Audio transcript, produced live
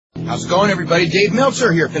How's it going, everybody? Dave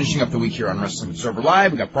Meltzer here, finishing up the week here on Wrestling Observer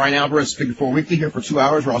Live. We got Bryan Alvarez, Figure 4 Weekly, here for 2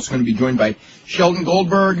 hours. We're also going to be joined by Sheldon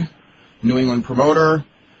GOLDBERG, New England promoter,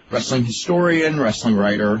 wrestling historian, wrestling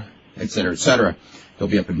writer, etc., etc. He'll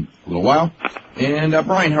be up in a little while. And,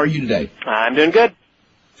 Bryan, how are you today? I'm doing good.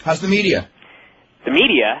 How's the media? The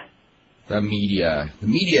media? The media.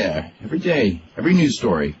 Every day, every news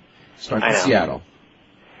story starts in Seattle.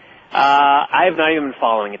 I have not even been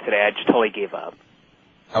following it today. I just totally gave up.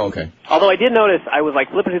 Oh, okay. Although I did notice, I was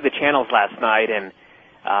flipping through the channels last night, and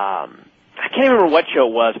I can't even remember what show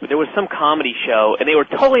it was, but there was some comedy show, and they were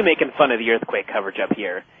totally making fun of the earthquake coverage up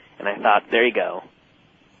here. And I thought, there you go.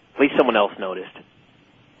 At least someone else noticed.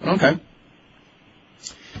 Okay.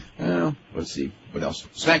 Well, let's see. What else?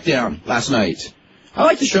 SmackDown last night. I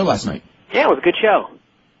liked the show last night. Yeah, it was a good show.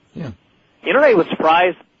 Yeah. You know what I was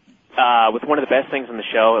surprised with one of the best things on the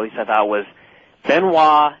show, at least I thought, was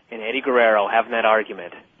Benoit and Eddie Guerrero having that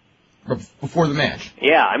argument. Before the match?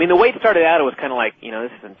 Yeah, I mean, the way it started out, it was kind of like,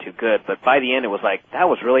 this isn't too good, but by the end, it was like, that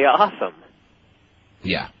was really awesome.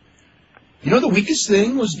 Yeah. The weakest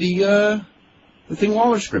thing was the thing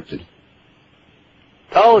Waller scripted.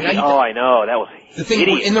 Oh, I know, that was the thing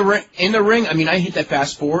idiot. in the ring. I mean, I hit that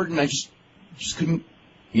fast forward, and I just couldn't,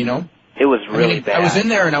 It was really bad. I was in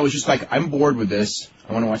there, and I was just like, I'm bored with this.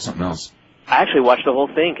 I want to watch something else. I actually watched the whole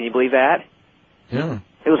thing. Can you believe that? Yeah.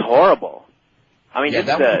 It was horrible. I mean, yeah,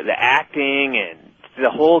 just the acting and the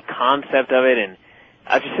whole concept of it, and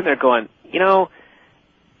I was just sitting there going, they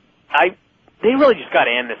really just got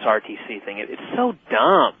to end this RTC thing. It's so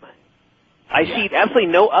dumb. I see absolutely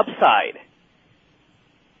no upside.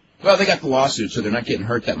 Well, they got the lawsuit, so they're not getting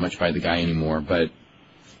hurt that much by the guy anymore, but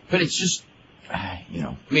it's just, I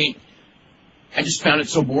mean, I just found it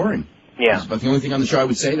so boring. Yeah. That's about the only thing on the show I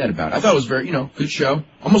would say that about. I thought it was very, good show.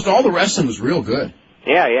 Almost all the wrestling was real good.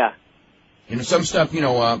 Yeah, yeah. Some stuff, some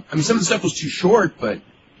of the stuff was too short, but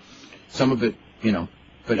some of it,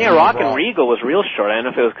 but yeah, Rock and Regal was real short. I don't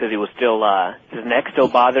know if it was because he was still, his neck still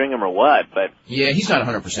bothering him or what, but. Yeah, he's not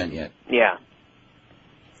 100% yet. Yeah.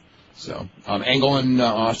 So, Angle and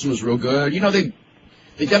Austin was real good.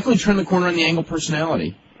 They definitely turned the corner on the Angle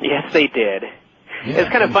personality. Yes, they did. Yeah,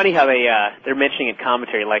 it's kind of funny how they're mentioning in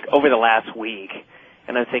commentary, over the last week,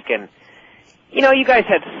 and I'm thinking, you guys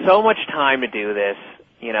had so much time to do this,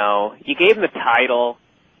 you gave them the title,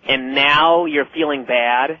 and now you're feeling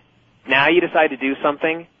bad? Now you decide to do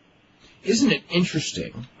something? Isn't it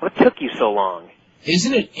interesting? What took you so long?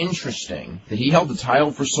 Isn't it interesting that he held the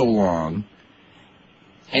title for so long,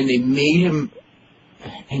 and they made him,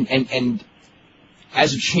 and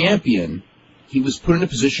as a champion, he was put in a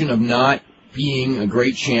position of not being a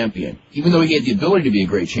great champion, even though he had the ability to be a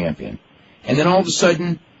great champion. And then all of a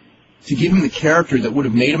sudden, to give him the character that would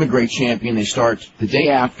have made him a great champion, they start the day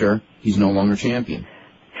after he's no longer champion.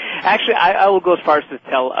 Actually, I will go as far as to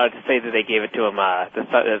say that they gave it to him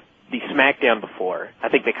the SmackDown before. I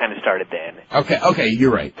think they kind of started then. Okay,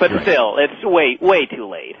 you're right. But you're still, right. It's way too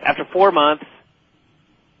late. After 4 months.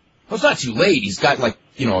 Well, it's not too late. He's got a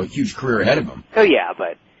huge career ahead of him. Oh yeah,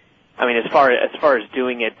 but. I mean, as far as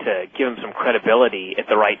doing it to give him some credibility at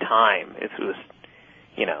the right time, it was,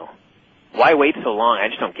 why wait so long? I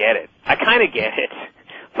just don't get it. I kind of get it,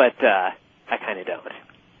 but I kind of don't.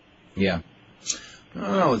 Yeah.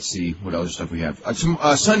 Let's see what other stuff we have.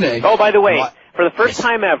 Sunday. Oh, by the way, for the first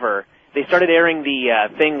time ever, they started airing the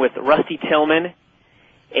thing with Rusty Tillman,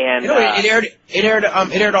 and it aired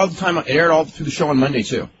all the time. It aired all through the show on Monday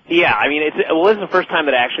too. Yeah, I mean, this is the first time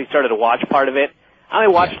that I actually started to watch part of it. I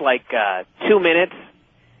only watched 2 minutes,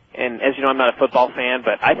 and as you know, I'm not a football fan,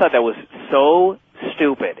 but I thought that was so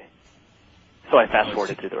stupid. So I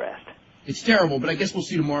fast-forwarded through the rest. It's terrible, but I guess we'll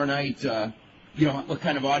see tomorrow night, what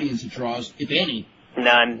kind of audience it draws, if any.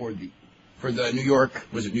 None. For the New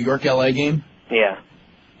York-LA game? Yeah.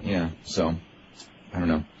 Yeah, so, I don't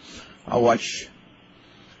know. I'll watch,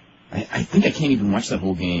 I think I can't even watch that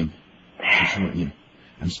whole game.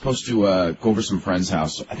 I'm supposed to go over to some friend's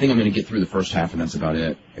house. I think I'm going to get through the first half, and that's about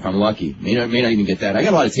it. If I'm lucky. May not even get that. I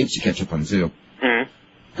got a lot of tapes to catch up on, too. Mm-hmm.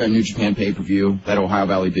 Got a New Japan pay-per-view, that Ohio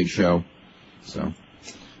Valley Big Show. So,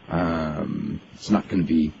 it's not going to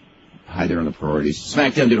be high there on the priorities.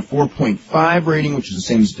 SmackDown did a 4.5 rating, which is the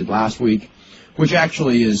same as it did last week, which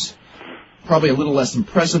actually is probably a little less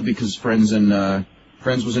impressive because Friends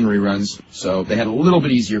was in reruns, so they had a little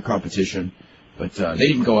bit easier competition. But they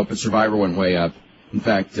didn't go up, but Survivor went way up. In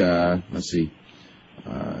fact, let's see,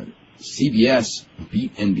 CBS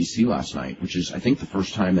beat NBC last night, which is, I think, the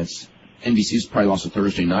first time NBC's probably lost a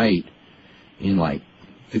Thursday night in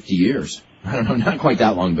 50 years. I don't know, not quite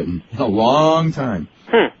that long, but in a long time.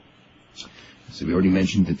 So we already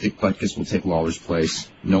mentioned that Dick Butkus will take Lawler's place.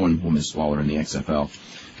 No one will miss Lawler in the XFL.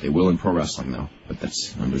 They will in pro wrestling, though, but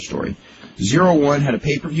that's another story. 0-1 had a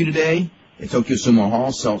pay-per-view today at Tokyo Sumo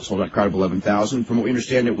Hall, sold out a crowd of 11,000. From what we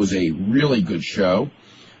understand, it was a really good show.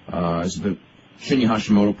 It's the Shinya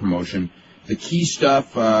Hashimoto promotion. The key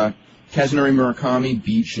stuff, Kazunori Murakami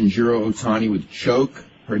beat Shinjiro Otani with a choke.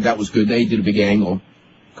 Heard that was good. They did a big angle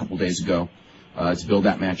a couple days ago to build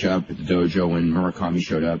that match up at the dojo when Murakami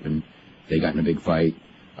showed up, and they got in a big fight.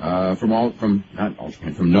 From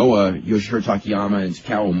Noah, Yoshihiro Takayama and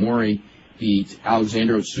Takao Omori beat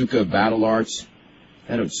Alexander Otsuka of Battle Arts.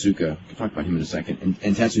 That Otsuka, we'll talk about him in a second,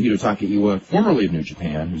 and Tatsuhito Takaiwa, formerly of New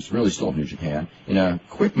Japan, who's really still of New Japan, in a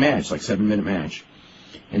quick match, like 7-minute match.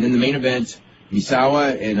 And then the main event,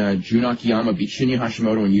 Misawa and Jun Akiyama beat Shinya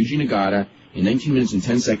Hashimoto and Yuji Nagata in 19 minutes and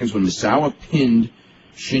 10 seconds when Misawa pinned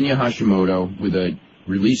Shinya Hashimoto with a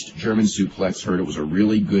released German suplex. Heard it was a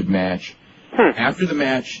really good match. After the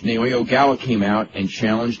match, Naoya Ogawa came out and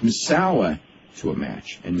challenged Misawa to a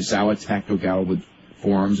match. And Misawa attacked Ogawa with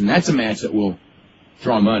forearms, and that's a match that will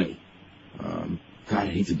draw money. God, I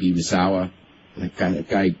hate to be Misawa. That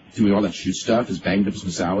guy doing all that shoot stuff, as banged up as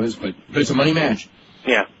Misawa is, but it's a money match.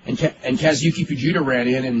 Yeah. And Kazuyuki Fujita ran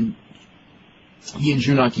in, and he and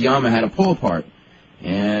Jun Akiyama had a pull apart.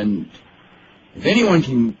 And if anyone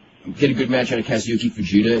can get a good match out of Kazuyuki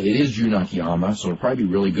Fujita, it is Jun Akiyama, so it'll probably be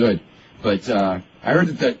really good. But I heard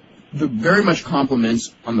that the very much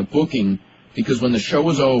compliments on the booking, because when the show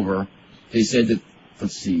was over, they said that,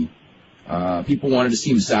 let's see, people wanted to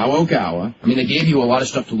see Misawa Ogawa. I mean, they gave you a lot of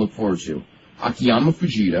stuff to look forward to. Akiyama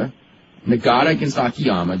Fujita, Nagata against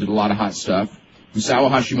Akiyama, did a lot of hot stuff.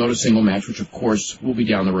 Misawa Hashimoto single match, which of course will be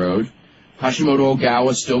down the road. Hashimoto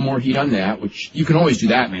Ogawa, still more heat on that, which you can always do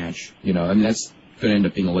that match. I mean, that's going to end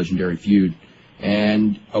up being a legendary feud.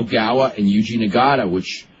 And Ogawa and Yuji Nagata,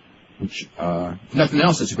 which if nothing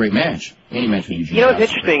else, that's a great match. Any match with Yuji Nagata.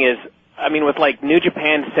 What's interesting is, I mean, with like New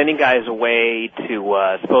Japan sending guys away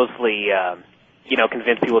to supposedly,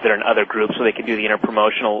 convince people that are in other groups so they can do the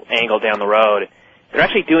interpromotional angle down the road, they're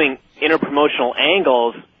actually doing interpromotional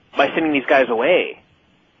angles by sending these guys away.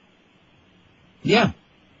 Yeah.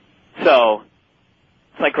 So,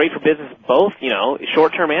 it's like great for business both,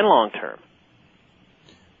 short-term and long-term.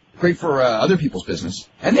 Great for other people's business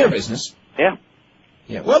and their business. Yeah.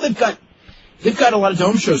 Yeah. Well, they've got a lot of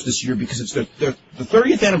dome shows this year because it's the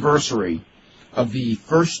 30th anniversary of the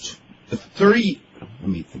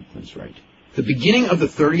beginning of the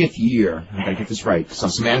 30th year. I gotta get this right because I'll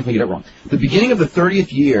semantically get it wrong. The beginning of the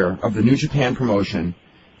 30th year of the New Japan promotion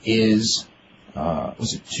is,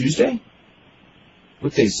 was it Tuesday?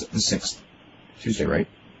 What day is the 6th? Tuesday, right?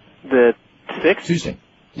 The 6th? Tuesday.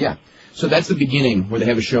 Yeah. So that's the beginning where they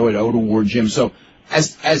have a show at Oda Ward Gym. So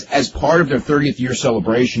as part of their 30th year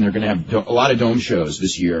celebration, they're going to have a lot of dome shows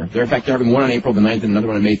this year. In fact, they're having one on April the 9th and another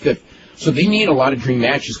one on May 5th. So they need a lot of dream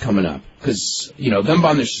matches coming up because, them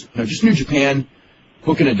on this, just New Japan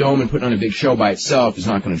booking a dome and putting on a big show by itself is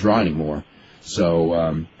not going to draw anymore. So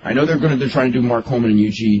I know they're trying to do Mark Coleman and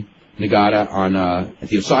Yuji Nagata on at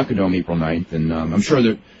the Osaka Dome April 9th, and I'm sure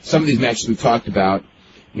that some of these matches we've talked about,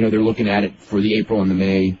 they're looking at it for the April and the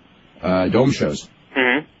May dome shows.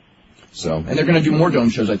 Mm-hmm. So, and they're going to do more dome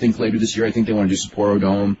shows, I think, later this year. I think they want to do Sapporo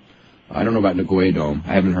Dome. I don't know about Nagoya Dome.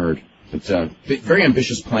 I haven't heard. But very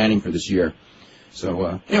ambitious planning for this year.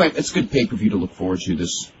 So, anyway, it's a good pay-per-view to look forward to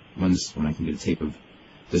this when I can get a tape of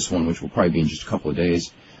this one, which will probably be in just a couple of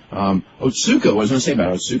days. Otsuka, what I was going to say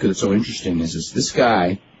about Otsuka that's so interesting is this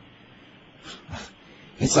guy,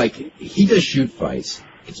 it's like he does shoot fights,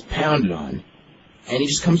 gets pounded on, and he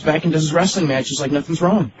just comes back and does his wrestling matches like nothing's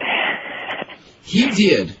wrong. He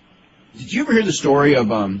did. Did you ever hear the story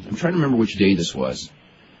of, I'm trying to remember which day this was.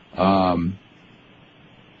 I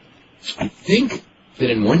think that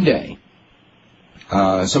in one day,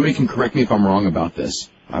 somebody can correct me if I'm wrong about this,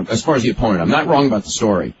 as far as the opponent. I'm not wrong about the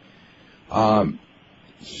story.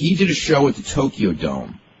 He did a show at the Tokyo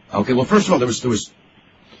Dome. Okay, well, first of all,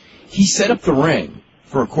 he set up the ring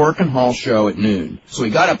for a Korakuen Hall show at noon. So he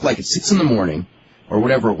got up like at 6 in the morning, or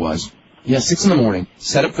whatever it was. Yeah, 6 in the morning,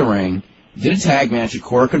 set up the ring, did a tag match at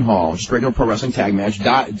Korakuen Hall, just regular pro wrestling tag match,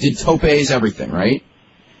 did topes, everything, right?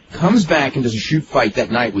 Comes back and does a shoot fight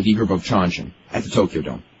that night with Igor Vovchanchin at the Tokyo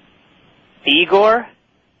Dome. Igor?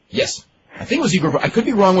 Yes. I think it was Igor. I could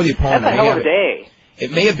be wrong with the opponent. That's a hell of a day.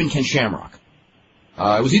 It may have been Ken Shamrock.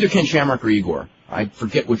 It was either Ken Shamrock or Igor. I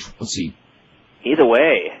forget which. Let's see. Either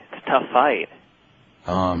way, it's a tough fight.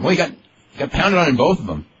 Well, he got pounded on in both of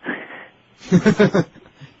them.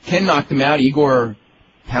 Ken knocked him out. Igor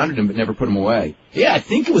pounded him but never put him away. Yeah, I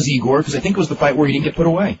think it was Igor because I think it was the fight where he didn't get put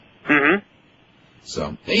away. Mm-hmm.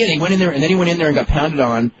 So, yeah, he went in there, and then he went in there and got pounded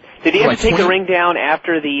on. Did he have to take the ring down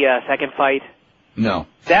after the second fight? No.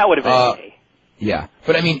 That would have been okay. Yeah.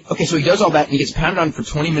 But, I mean, okay, so he does all that, and he gets pounded on for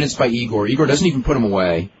 20 minutes by Igor. Igor doesn't even put him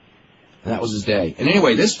away. And that was his day. And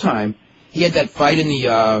anyway, this time, he had that fight in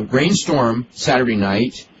the rainstorm Saturday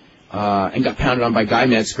night and got pounded on by Guy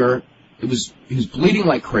Metzger. He was bleeding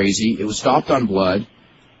like crazy. It was stopped on blood.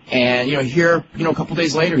 And, here, a couple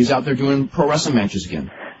days later, he's out there doing pro wrestling matches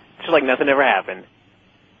again. Just like nothing ever happened.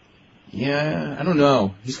 Yeah, I don't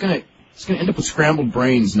know. He's gonna end up with scrambled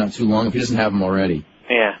brains not too long if he doesn't have them already.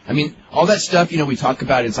 Yeah. I mean, all that stuff, we talk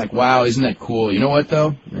about, it's like, wow, isn't that cool? You know what,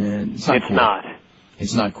 though? It's not cool.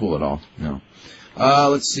 It's not cool at all, no.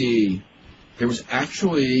 Let's see. There was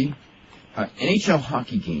actually an NHL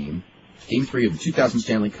hockey game, Game 3 of the 2000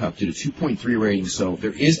 Stanley Cup, did a 2.3 rating, so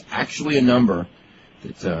there is actually a number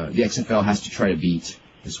that the XFL has to try to beat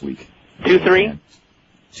this week. 2-3?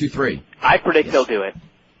 2-3. I predict they'll do it.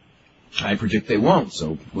 I predict they won't,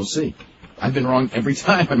 so we'll see. I've been wrong every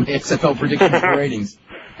time on my XFL predictions for ratings.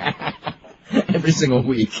 Every single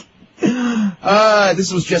week.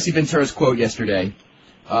 This was Jesse Ventura's quote yesterday.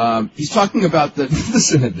 He's talking about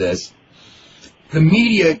listen to this. The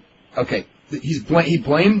media, okay, he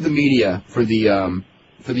blamed the media for the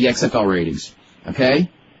XFL ratings, okay?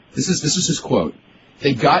 This is his quote.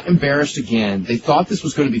 They got embarrassed again. They thought this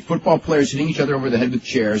was going to be football players hitting each other over the head with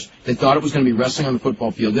chairs. They thought it was going to be wrestling on the football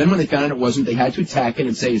field. Then when they found out it wasn't, they had to attack it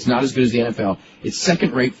and say it's not as good as the NFL. It's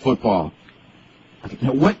second-rate football. Okay,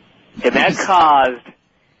 now what? And that caused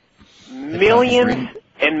millions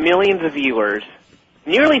and millions of viewers,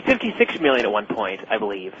 nearly 56 million at one point, I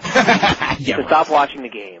believe, to stop watching the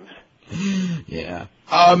games. Yeah.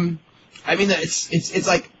 I mean, it's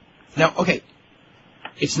like, now, okay.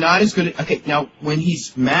 It's not as good. Okay, now when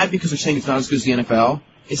he's mad because they're saying it's not as good as the NFL,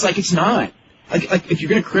 it's like it's not. Like if you're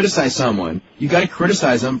going to criticize someone, you got to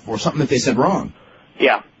criticize them for something that they said wrong.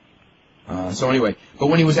 Yeah. So anyway, but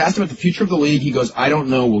when he was asked about the future of the league, he goes, "I don't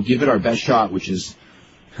know. We'll give it our best shot," which is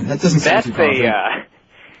that doesn't sound too confident.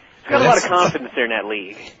 It's got a lot of confidence there in that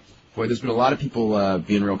league. Boy, there's been a lot of people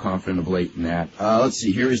being real confident of late in that. Let's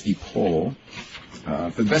see. Here is the poll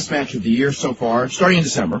for the best match of the year so far, starting in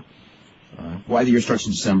December. Why the year starts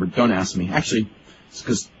in December, don't ask me. Actually, it's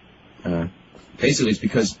because, basically it's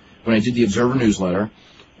because when I did the Observer newsletter,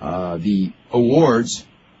 the awards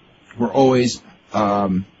were always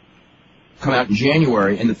come out in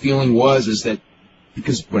January, and the feeling is that,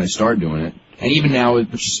 because when I started doing it, and even now,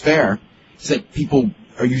 which is fair, is that people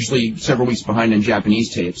are usually several weeks behind on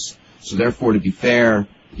Japanese tapes, so therefore, to be fair,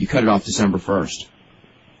 you cut it off December 1st.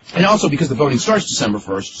 And also because the voting starts December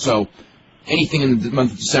 1st, so anything in the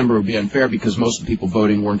month of December would be unfair because most of the people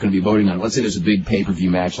voting weren't going to be voting on it. Let's say there's a big pay-per-view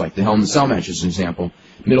match like the Hell in the Cell match as an example.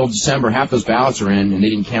 Middle of December, half those ballots are in, and they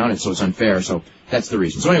didn't count it, so it's unfair. So that's the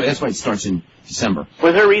reason. So anyway, that's why it starts in December.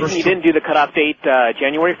 Was there a reason you didn't do the cutoff date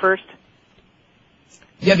January 1st?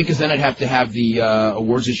 Yeah, because then I'd have to have the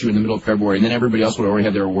awards issue in the middle of February, and then everybody else would already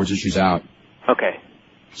have their awards issues out. Okay.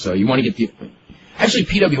 So you want to get the... Actually,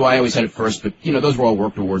 PWI always had it first, but, those were all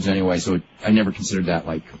worked awards anyway, so I never considered that,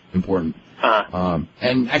 important.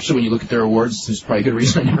 And actually, when you look at their awards, there's probably a good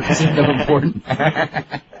reason I never considered them important.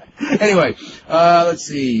 Anyway, let's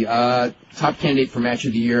see. Top candidate for match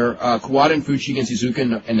of the year, Kawada and Fuchi against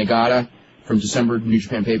Iizuka and Nagata from December New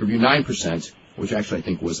Japan pay-per-view, 9%, which actually I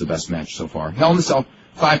think was the best match so far. Hell in the Cell,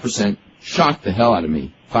 5%. Shocked the hell out of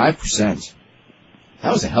me. 5%.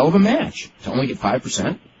 That was a hell of a match to only get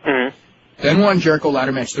 5%. Mm-hmm. Benoit and Jericho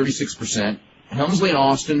ladder match, 36%. Helmsley and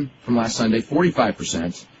Austin from last Sunday,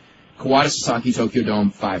 45%. Kawada Sasaki Tokyo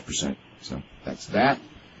Dome, 5%. So that's that.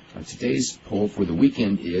 Today's poll for the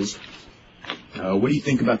weekend is, what do you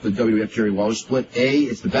think about the WWF Jerry Lawler split? A,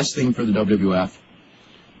 it's the best thing for the WWF.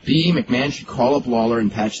 B, McMahon should call up Lawler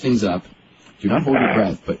and patch things up. Do not hold your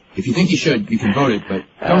breath, but if you think he should, you can vote it, but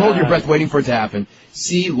don't hold your breath waiting for it to happen.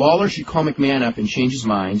 C, Lawler should call McMahon up and change his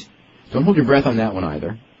mind. Don't hold your breath on that one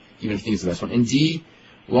either, even if you think it's the best one. And D,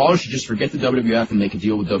 Lawler should just forget the WWF and make a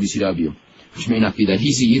deal with WCW, which may not be that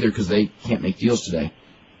easy either because they can't make deals today.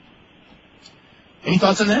 Any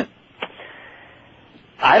thoughts on that?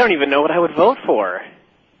 I don't even know what I would vote for.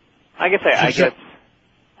 I guess,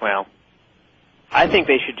 well, I think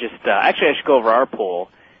they should just, actually I should go over our poll.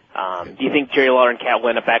 Do you think Jerry Lawler and Cat will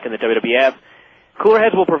end up back in the WWF? Cooler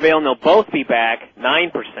heads will prevail and they'll both be back,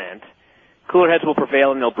 9%. Cooler heads will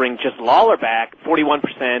prevail and they'll bring just Lawler back,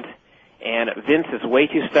 41%. And Vince is way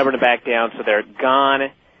too stubborn to back down, so they're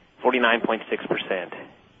gone, 49.6%.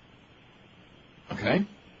 Okay.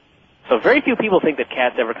 So very few people think that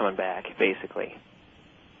Cat's ever coming back, basically.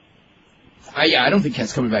 Yeah, I don't think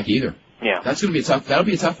Cat's coming back either. Yeah. That'll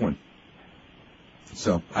be a tough one.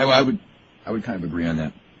 So I would kind of agree on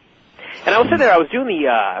that. And I was sitting there, I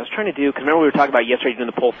was trying to do, because remember we were talking about yesterday doing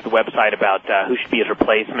the poll for the website about who should be his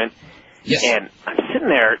replacement? Yes. And I'm sitting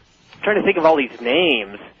there trying to think of all these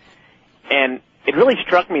names, and it really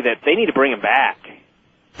struck me that they need to bring him back.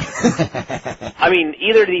 I mean,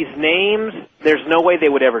 either these names, there's no way they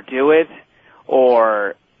would ever do it,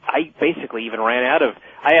 or I basically even ran out of.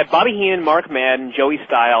 I had Bobby Heenan, Mark Madden, Joey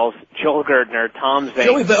Styles, Joel Gertner, Tom Zane.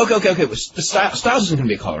 Joey, but okay. Styles isn't going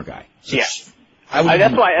to be a color guy. So yeah.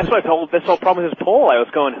 That's why I told this whole problem with his poll. I was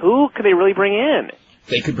going, who could they really bring in?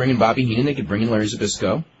 They could bring in Bobby Heenan. They could bring in Larry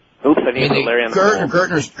Zbyszko. Oops, I need to put Larry on the poll.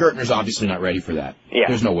 Gertner's obviously not ready for that. Yeah.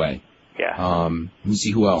 There's no way. Yeah. Let me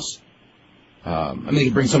see who else. I mean, they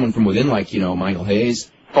could bring someone from within, like, Michael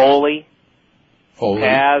Hayes. Foley.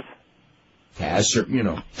 Taz,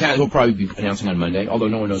 Taz will probably be announcing on Monday, although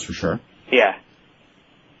no one knows for sure. Yeah.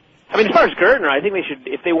 I mean, as far as Gertner, I think they should,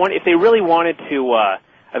 if they really wanted to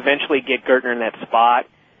eventually get Gertner in that spot,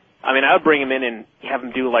 I mean, I would bring him in and have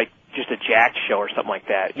him do, like, just a Jacked show or something like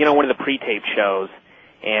that. One of the pre-tape shows,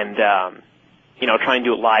 and, try and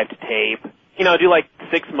do it live to tape. Do like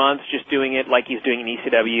 6 months just doing it like he's doing in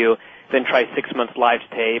ECW, then try 6 months live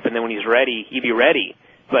to tape, and then when he's ready, he'd be ready.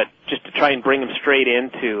 But just to try and bring him straight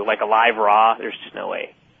into, like, a live Raw, there's just no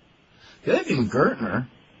way. The other thing with Gertner,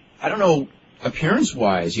 I don't know,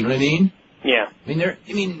 appearance-wise, you know what I mean? Yeah.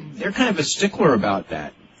 I mean, they're kind of a stickler about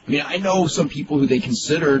that. I mean, I know some people who they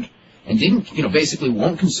considered and didn't, basically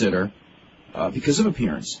won't consider because of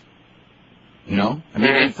appearance. I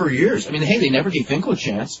mean, for years. I mean, hey, they never gave Finkel a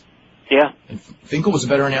chance. Yeah. And Finkel was a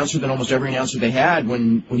better announcer than almost every announcer they had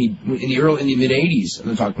when in the mid-'80s.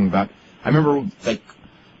 I'm talking about. I remember, like,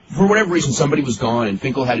 for whatever reason, somebody was gone and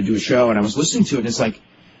Finkel had to do a show, and I was listening to it, and it's like,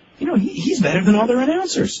 he's better than all their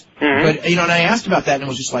announcers. Mm-hmm. But, and I asked about that, and it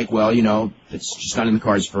was just like, well, it's just not in the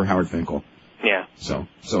cards for Howard Finkel. Yeah. So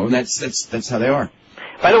and that's how they are.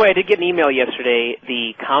 By the way, I did get an email yesterday.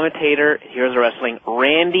 The commentator, Heroes of Wrestling,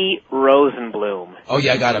 Randy Rosenblum. Oh,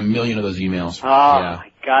 yeah, I got a million of those emails. Oh, yeah.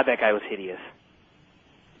 My God, that guy was hideous.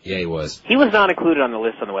 Yeah, he was. He was not included on the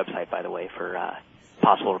list on the website, by the way, for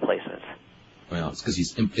possible replacements. Well, it's because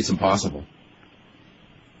it's impossible.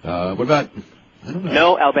 What about, I don't know.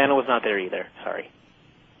 No, Albano was not there either. Sorry.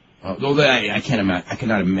 Well, I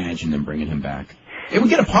cannot imagine them bringing him back. It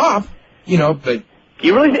would get a pop, but.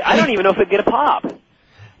 You really I don't even know if it'd get a pop.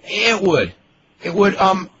 It would.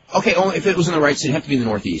 Okay, only if it was in the right state. It'd have to be in the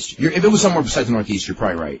Northeast. If it was somewhere besides the Northeast, you're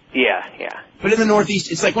probably right. Yeah. But in the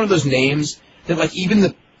Northeast, it's like one of those names that, like,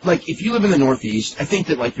 if you live in the Northeast, I think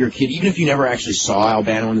that, like, you're a kid, even if you never actually saw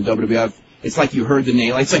Albano in the WWF, it's like you heard the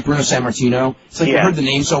name. Like, it's like Bruno Sammartino. It's like you heard the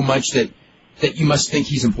name so much that you must think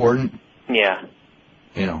he's important. Yeah.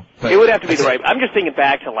 But it would have to be the right. I'm just thinking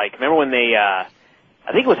back to, like, remember when they, I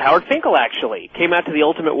think it was Howard Finkel, actually, came out to the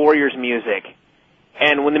Ultimate Warrior's music.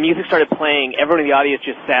 And when the music started playing, everyone in the audience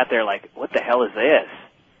just sat there like, what the hell is this?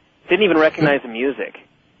 Didn't even recognize the music.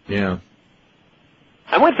 Yeah.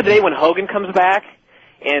 I'm waiting for the day when Hogan comes back,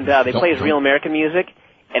 and they play his real American music,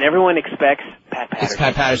 and everyone expects Pat Patterson. It's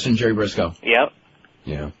Pat Patterson, Jerry Briscoe. Yep.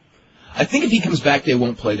 Yeah. I think if he comes back, they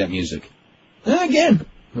won't play that music. Again,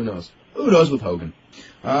 who knows? Who knows with Hogan?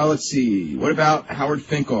 Let's see. What about Howard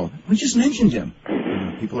Finkel? We just mentioned him.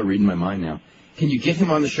 People are reading my mind now. Can you get him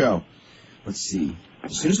on the show? Let's see.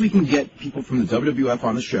 As soon as we can get people from the WWF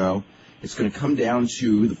on the show, it's going to come down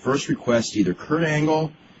to the first request, either Kurt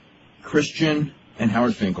Angle, Christian, and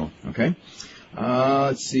Howard Finkel. Okay?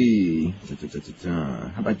 Let's see.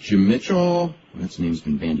 How about Jim Mitchell? That name's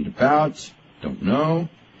been bandied about. Don't know.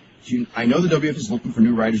 I know the WWF is looking for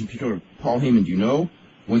new writers, in particular Paul Heyman. Do you know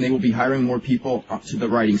when they will be hiring more people up to the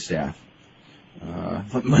writing staff?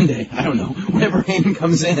 Monday. I don't know. Whenever Heyman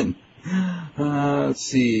comes in. Let's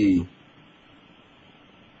see.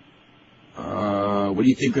 What do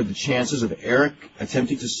you think of the chances of Eric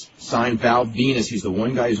attempting to sign Val Venus? He's the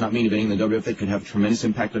one guy who's not main eventing in the WWF that could have a tremendous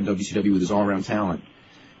impact on WCW with his all-around talent.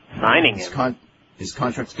 Signing him. His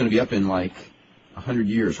contract's going to be up in, like, 100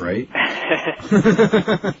 years, right?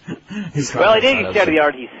 Well, I did get out of the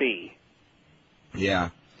RTC. Yeah.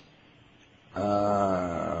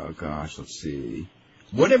 Gosh, let's see.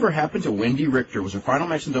 Whatever happened to Wendy Richter? Was her final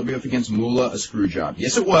match in WWF against Moolah a screw job?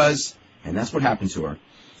 Yes, it was, and that's what happened to her.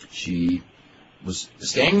 She was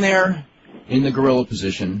staying there in the gorilla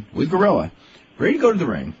position with Gorilla, ready to go to the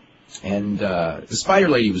ring. And the Spider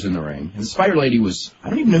Lady was in the ring. And the Spider Lady was, I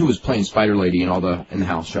don't even know who was playing Spider Lady in the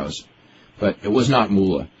house shows. But it was not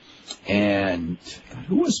Moolah. And God,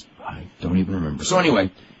 who was, I don't even remember. So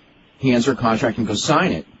anyway, he hands her a contract and goes,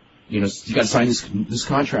 sign it. You got to sign this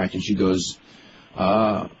contract. And she goes,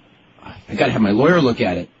 I got to have my lawyer look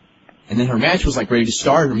at it. And then her match was, like, ready to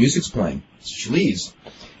start. Her music's playing. So she leaves.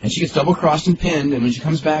 And she gets double-crossed and pinned, and when she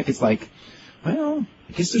comes back, it's like, well,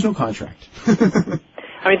 I guess there's no contract.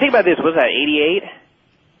 I mean, think about this. Was that 88?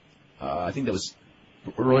 I think that was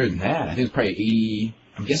earlier than that. I think it was probably 80,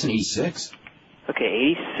 I'm guessing 86.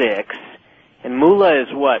 Okay, 86. And Moolah is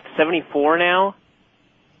what, 74 now?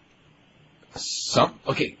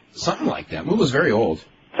 Something like that. Moolah's very old.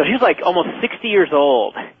 So she's like almost 60 years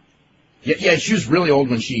old. Yeah, she was really old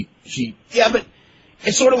when she but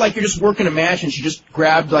it's sort of like you're just working a match and she just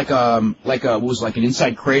grabbed like an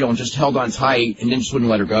inside cradle and just held on tight and then just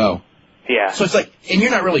wouldn't let her go. Yeah. So it's like, and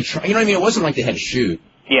you're not really trying, you know what I mean? It wasn't like they had to shoot.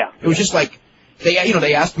 Yeah. It was just like, they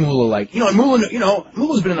asked Moolah, like, and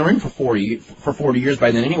Moolah's been in the ring for 40 years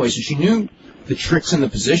by then anyway, so she knew the tricks and the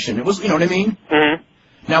position. It was, you know what I mean? Mm-hmm.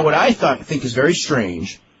 Now, what I think is very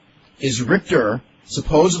strange is Richter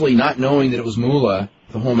supposedly not knowing that it was Moolah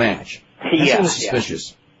the whole match. That's a little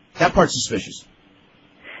suspicious. Yeah. That part's suspicious.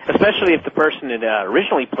 Especially if the person that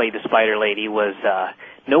originally played the Spider Lady was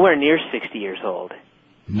nowhere near 60 years old.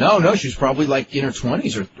 No, she was probably like in her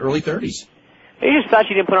 20s or early 30s. They just thought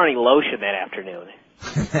she didn't put on any lotion that afternoon.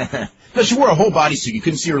 No, she wore a whole bodysuit. You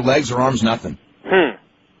couldn't see her legs, her arms, nothing. I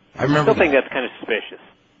remember. I still think that's kind of suspicious.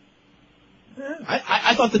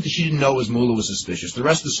 I thought that she didn't know it was Moolah was suspicious. The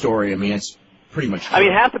rest of the story, I mean, it's pretty much true. I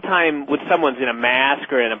mean, half the time when someone's in a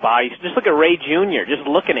mask or in a bodysuit, just look at Ray Jr. Just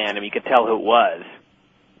looking at him, you could tell who it was.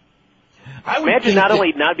 Imagine not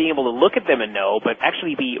only not being able to look at them and know, but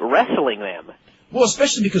actually be wrestling them. Well,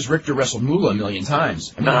 especially because Richter wrestled Moolah a million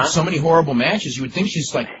times. I mean, so many horrible matches, you would think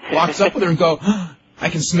she's like, walks up with her and go, I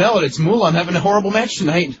can smell it, it's Moolah, I'm having a horrible match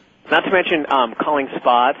tonight. Not to mention calling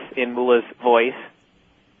spots in Moolah's voice.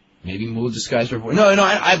 Maybe Moolah disguised her voice. No,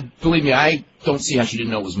 I believe me, I don't see how she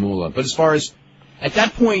didn't know it was Moolah. But as far as, at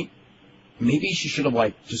that point, maybe she should have,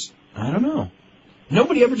 like, just, I don't know.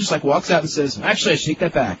 Nobody ever just, like, walks out and says, actually, I should take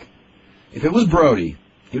that back. If it was Brody,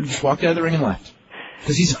 he would have just walked out of the ring and left.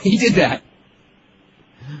 Because he did that.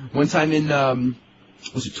 One time in,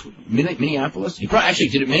 was it Minneapolis? He probably actually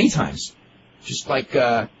did it many times. Just like,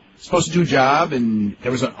 supposed to do a job, and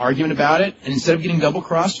there was an argument about it, and instead of getting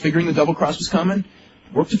double-crossed, figuring the double-cross was coming,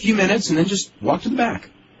 worked a few minutes, and then just walked to the back.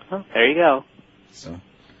 Oh, there you go. So,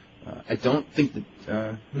 I don't think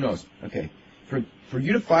that, who knows? Okay. For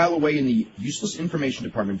you to file away in the useless information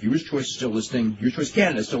department, Viewers' Choice is still listing, Viewers' Choice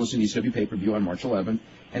Canada is still listing the ECW pay-per-view on March 11th,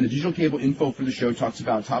 and the digital cable info for the show talks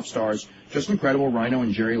about top stars, Justin Credible, Rhino,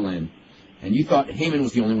 and Jerry Lynn. And you thought Heyman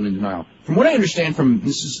was the only one in denial. From what I understand from,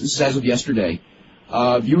 this is as of yesterday,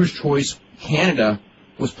 Viewers' Choice Canada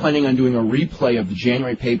was planning on doing a replay of the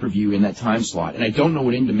January pay-per-view in that time slot. And I don't know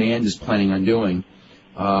what In Demand is planning on doing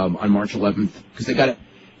on March 11th, because they got it.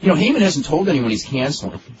 You know, Heyman hasn't told anyone he's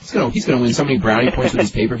canceling. He's gonna win so many brownie points with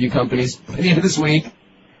these pay-per-view companies by the end of this week.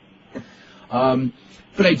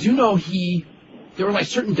 But I do know there were like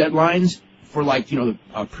certain deadlines for like,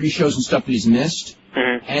 pre-shows and stuff that he's missed.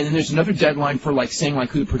 Mm-hmm. And then there's another deadline for like saying like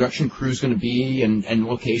who the production crew is going to be and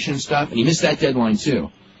location and stuff. And he missed that deadline too.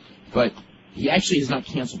 But he actually has not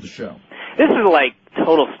canceled the show. This is like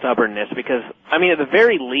total stubbornness because, I mean, at the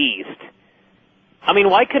very least,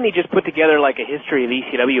 why couldn't he just put together like a history of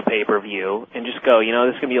ECW pay-per-view and just go,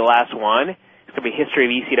 this is going to be the last one. It's going to be history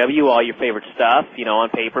of ECW, all your favorite stuff, on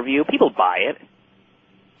pay-per-view. People buy it.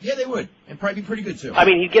 Yeah, they would. And probably be pretty good, too. I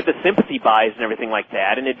mean, he'd get the sympathy buys and everything like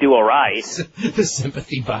that, and it'd do all right. The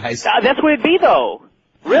sympathy buys. That's what it'd be, though.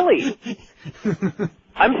 Really.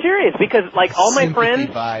 I'm serious, because, like, all my friends...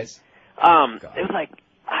 Sympathy buys. It was like,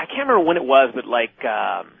 I can't remember when it was, but, like,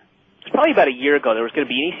 it's probably about a year ago, there was going to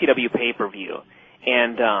be an ECW pay-per-view.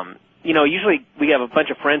 And, usually we have a bunch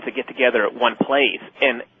of friends that get together at one place.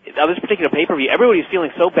 And on this particular pay-per-view, everybody was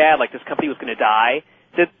feeling so bad like this company was going to die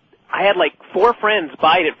that I had like 4 friends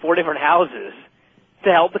buy it at 4 different houses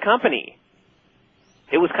to help the company.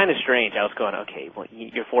 It was kind of strange. I was going, okay, well,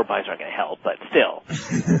 your 4 buys aren't going to help, but still.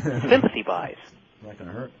 Sympathy buys. Not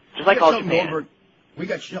going to hurt. Just like All Japan. Goldberg. We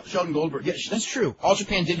got Sheldon Goldberg. Yeah, that's true. All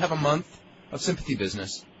Japan did have a month of sympathy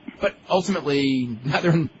business. But ultimately, now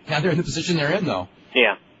they're in the position they're in, though.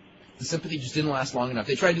 Yeah. The sympathy just didn't last long enough.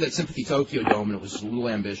 They tried to do that Sympathy Tokyo Dome, and it was a little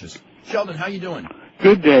ambitious. Sheldon, how you doing?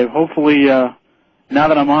 Good, Dave. Hopefully, now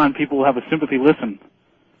that I'm on, people will have a sympathy listen.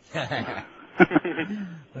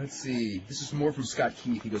 Let's see. This is more from Scott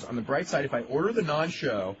Keith. He goes, on the bright side, if I order the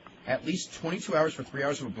non-show, at least 22 hours for 3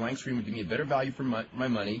 hours of a blank screen would give me a better value for my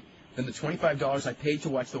money than the $25 I paid to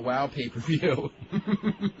watch the WoW pay-per-view.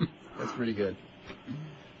 That's pretty good.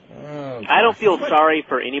 Oh, I don't feel sorry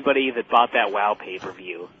for anybody that bought that WoW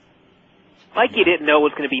pay-per-view. Like you didn't know it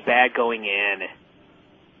was going to be bad going in.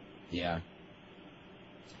 Yeah.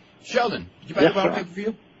 Sheldon, did you buy the WoW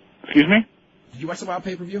pay-per-view? Excuse me? Did you watch the Wild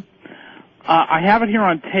pay-per-view? I have it here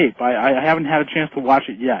on tape. I haven't had a chance to watch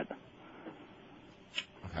it yet.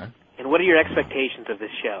 Okay. And what are your expectations of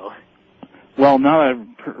this show? Well, now that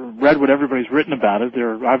I've read what everybody's written about it,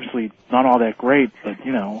 they're obviously not all that great, but,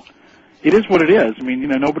 you know, it is what it is. I mean, you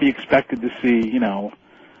know, nobody expected to see, you know,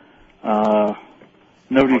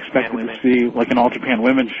 nobody expected to see, like, an All Japan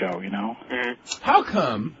Women's show, you know? Mm-hmm. How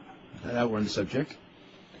come, now we're on the subject,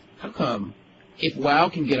 how come, if WoW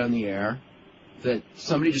can get on the air, that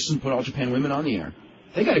somebody just doesn't put All Japan Women on the air?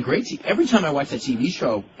 They got a great team. Every time I watch that TV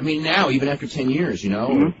show, I mean, now, even after 10 years, you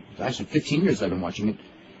know, or actually 15 years I've been watching it,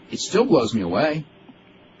 it still blows me away.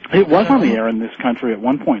 It was on the air in this country at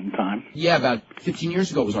one point in time. Yeah, about 15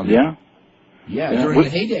 years ago it was on the air. Yeah, during the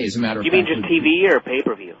heyday, as a matter of fact. You mean just TV or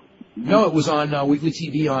pay-per-view? No, it was on weekly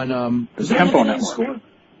TV on... the Tempo Network.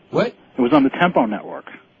 What? It was on the Tempo Network.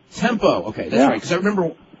 Tempo, okay, that's right. Because I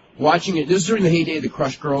remember watching it. This was during the heyday of the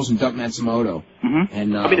Crush Girls and Duck Matsumoto. Mm-hmm.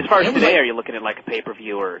 And, I mean, as far as today, are you looking at like a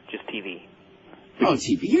pay-per-view or just TV? Oh,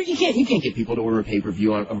 TV. You can't get people to order a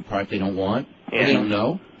pay-per-view of a product they don't want. Or they don't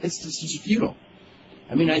know. It's just futile.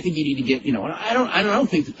 I mean, I think you need to get, you know, and I don't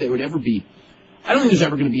think that there would ever be, I don't think there's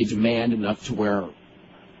ever going to be a demand enough to where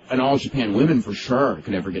an All Japan Women for sure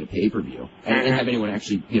could ever get a pay-per-view and have anyone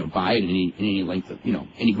actually, you know, buy it in any length of, you know,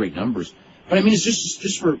 any great numbers. But I mean, it's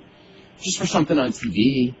just for something on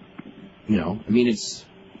TV, you know. I mean, it's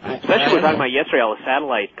especially we're talking about yesterday, all the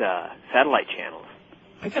satellite channels.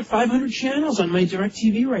 I got 500 channels on my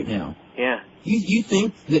DirecTV right now. Yeah. You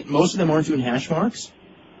think that most of them aren't doing hash marks?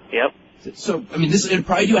 Yep. So, I mean, it'd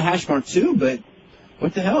probably do a hash mark too, but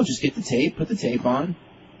what the hell? Just get the tape, put the tape on.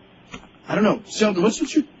 I don't know. Sheldon, what's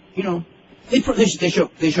your, you know, they show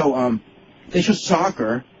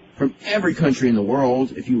soccer from every country in the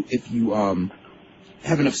world if you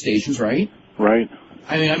have enough stations, right? Right.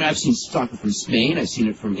 I mean, I've seen soccer from Spain, I've seen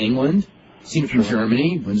it from England, I've seen it from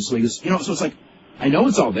Germany, Bundesliga, you know, so it's like, I know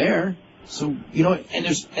it's all there. So, you know, and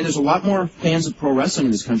there's a lot more fans of pro wrestling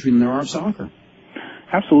in this country than there are of soccer.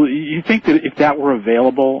 Absolutely. You think that if that were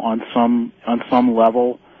available on some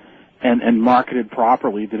level and marketed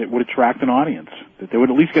properly, that it would attract an audience, that they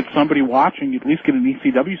would at least get somebody watching, you'd at least get an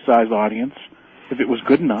ECW-sized audience if it was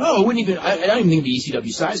good enough. Oh, it wouldn't even, I don't even think it'd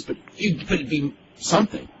be ECW-sized, but it'd be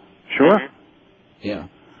something. Sure. Yeah.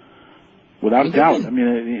 Without a doubt. I mean,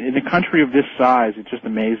 in a country of this size, it just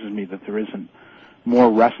amazes me that there isn't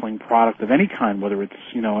more wrestling product of any kind, whether it's,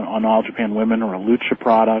 you know, an All Japan Women or a Lucha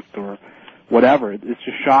product or whatever. It's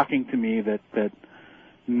just shocking to me that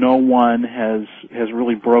no one has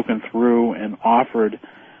really broken through and offered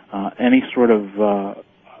any sort of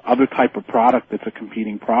other type of product that's a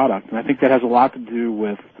competing product. And I think that has a lot to do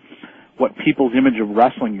with what people's image of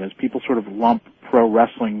wrestling is. People sort of lump pro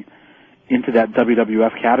wrestling into that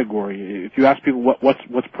WWF category. If you ask people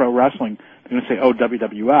what's pro wrestling, they're going to say, oh,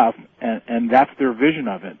 WWF, and that's their vision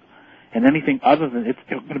of it. And anything other than it's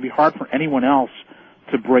going to be hard for anyone else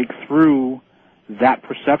to break through that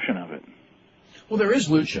perception of it. Well, there is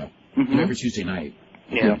Lucha every Tuesday night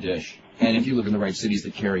on Dish, and if you live in the right cities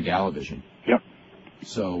that carry Galavision. Yep.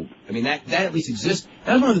 So, I mean, that at least exists.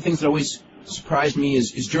 That was one of the things that always surprised me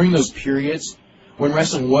is during those periods when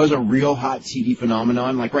wrestling was a real hot TV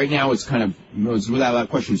phenomenon. Like right now, it's kind of, without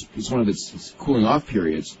question, it's one of its cooling off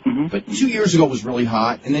periods. Mm-hmm. But 2 years ago it was really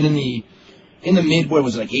hot, and then in the mid, what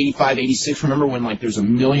was it, like 85, 86? Remember when like there's a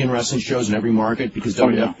million wrestling shows in every market because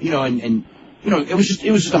you know, and you know, it was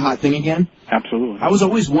just a hot thing again. Absolutely. I was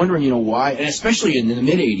always wondering, you know, why, and especially in the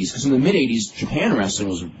mid 80s, because in the mid 80s Japan wrestling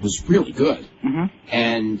was really good,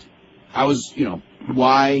 and I was, you know,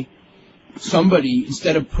 why somebody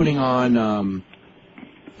instead of putting on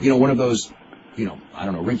you know, one of those, you know, I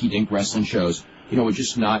don't know, rinky-dink wrestling shows, you know, would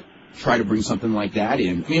just not try to bring something like that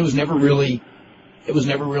in. I mean, it was never really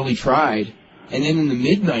tried. And then in the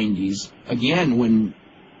mid-90s, again, when,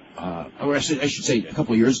 or I should say a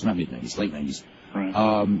couple of years, not mid-90s, late 90s, right.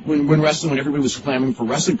 When everybody was clamoring for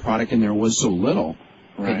wrestling product and there was so little,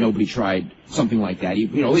 that nobody tried something like that. You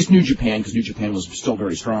know, at least New Japan, because New Japan was still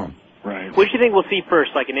very strong. Right. What do you think we'll see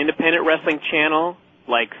first, like an independent wrestling channel,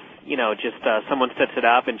 like, you know, just someone sets it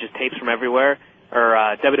up and just tapes from everywhere, or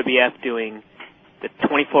WWF doing the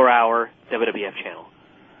 24-hour WWF channel?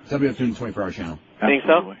 WWF doing the 24-hour channel. Think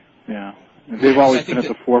so? Yeah. They've always been at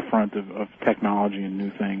the forefront of technology and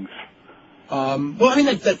new things. Well, I mean,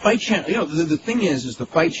 that fight channel, you know, the thing is the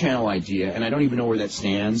fight channel idea, and I don't even know where that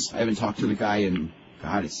stands. I haven't talked to the guy in,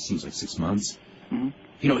 God, it seems like 6 months. Mm-hmm.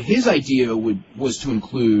 You know, his idea was to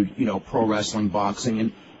include, you know, pro wrestling, boxing,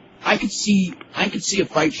 and I could see a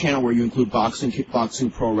fight channel where you include boxing,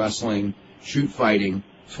 kickboxing, pro wrestling, shoot fighting,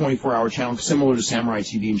 24-hour channel, similar to Samurai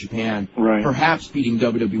TV in Japan, right, perhaps beating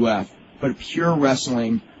WWF, but pure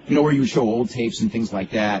wrestling, you know, where you would show old tapes and things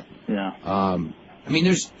like that. Yeah. I mean,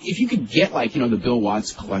 if you could get, like, you know, the Bill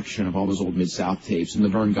Watts collection of all those old Mid-South tapes and the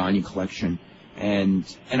Vern Gagne collection and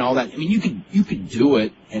all that, I mean, you could do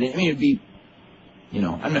it, and it'd be, you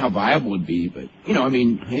know, I don't know how viable it'd be, but, you know, I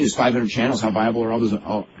mean, hey, there's 500 channels. How viable are all those?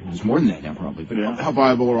 There's more than that now, probably, but how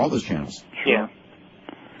viable are all those channels? Yeah.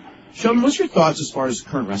 Sheldon, what's your thoughts as far as the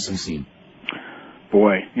current wrestling scene?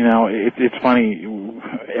 Boy, you know, it's funny.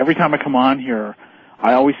 Every time I come on here,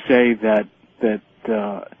 I always say that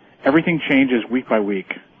everything changes week by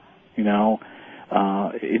week. You know,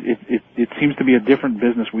 it seems to be a different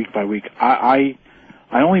business week by week. I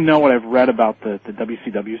only know what I've read about the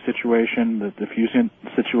WCW situation, the Fusion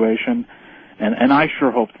situation, and I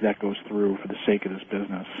sure hope that goes through for the sake of this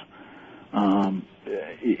business.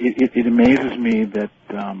 It amazes me that.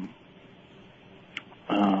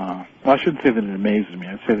 Well, I shouldn't say that it amazes me.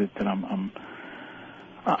 I'd say that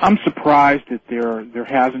I'm surprised that there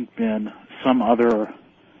hasn't been some other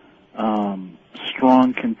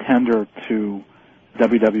strong contender to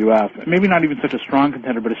WWF. Maybe not even such a strong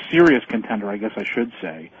contender, but a serious contender, I guess I should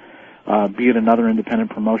say. Be it another independent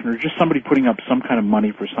promotion or just somebody putting up some kind of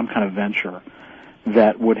money for some kind of venture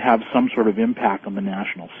that would have some sort of impact on the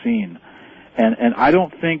national scene. And I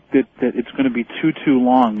don't think that it's going to be too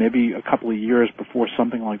long, maybe a couple of years before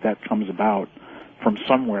something like that comes about from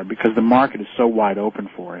somewhere, because the market is so wide open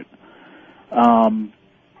for it. But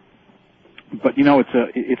you know,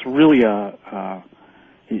 it's really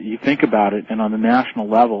you think about it, and on the national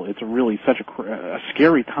level, it's really such a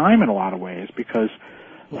scary time in a lot of ways, because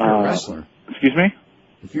if you're a wrestler. Excuse me?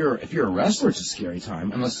 If you're a wrestler, it's a scary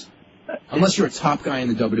time, unless you're a top guy in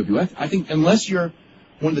the WWF. I think unless you're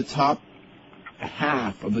one of the top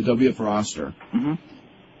half of the WWF roster,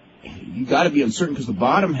 you got to be uncertain, because the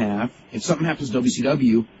bottom half, if something happens to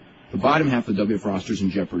WCW, the bottom half of the WWF roster is in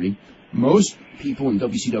jeopardy. Most people in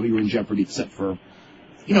WCW are in jeopardy, except for,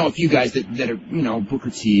 you know, a few guys that are, you know, Booker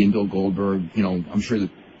T and Bill Goldberg. You know, I'm sure that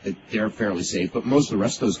they're fairly safe, but most of the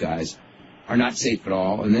rest of those guys are not safe at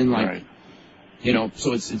all. And then, like, right, you know,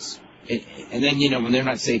 so and then, you know, when they're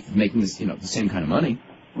not safe, making this, you know, the same kind of money.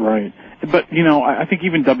 Right. But, you know, I think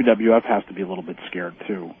even WWF has to be a little bit scared,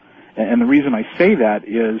 too. And the reason I say that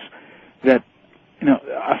is that, you know,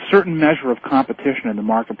 a certain measure of competition in the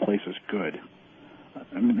marketplace is good.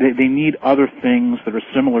 I mean, they need other things that are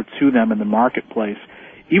similar to them in the marketplace,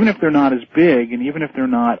 even if they're not as big and even if they're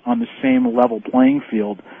not on the same level playing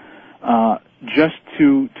field, just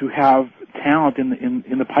to have talent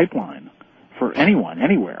in the pipeline for anyone,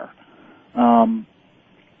 anywhere.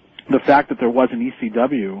 The fact that there was an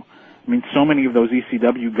ECW, I mean, so many of those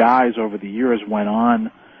ECW guys over the years went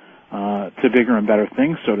on to bigger and better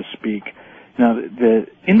things, so to speak. Now, the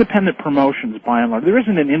independent promotions, by and large, there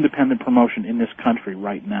isn't an independent promotion in this country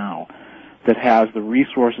right now that has the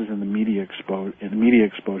resources and the media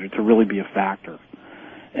exposure to really be a factor.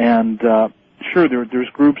 And sure, there's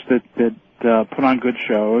groups that put on good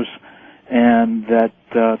shows and that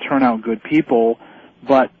turn out good people,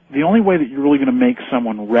 but the only way that you're really going to make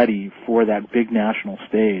someone ready for that big national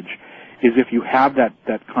stage is if you have that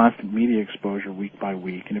constant media exposure week by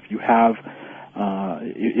week, and if you have,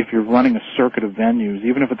 if you're running a circuit of venues,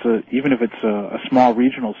 even if it's a small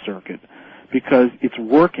regional circuit, because it's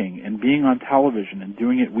working and being on television and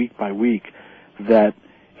doing it week by week, that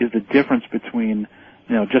is the difference between,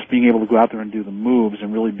 you know, just being able to go out there and do the moves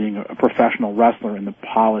and really being a professional wrestler in the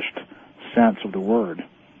polished sense of the word.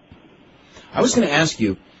 I was going to ask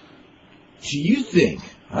you, do you think,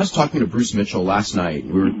 I was talking to Bruce Mitchell last night,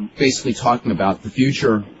 we were basically talking about the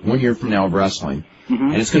future 1 year from now of wrestling,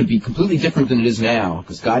 and it's going to be completely different than it is now,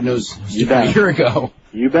 because God knows it was different a year ago.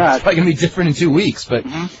 You bet. It's probably going to be different in 2 weeks, but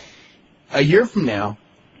a year from now,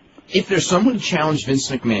 if there's someone to challenge Vince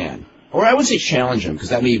McMahon, or I would say challenge him, because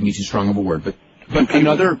that may even be too strong of a word, but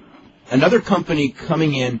another company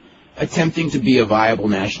coming in, attempting to be a viable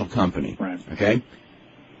national company, okay,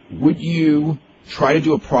 would you try to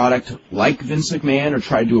do a product like Vince McMahon or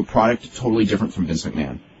try to do a product totally different from Vince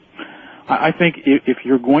McMahon? I think if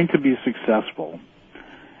you're going to be successful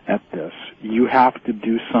at this, you have to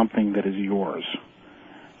do something that is yours,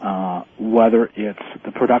 whether it's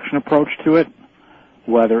the production approach to it,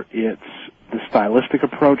 whether it's the stylistic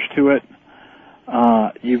approach to it.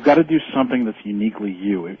 You've got to do something that's uniquely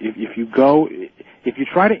you. If you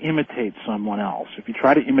try to imitate someone else, if you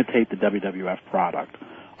try to imitate the WWF product,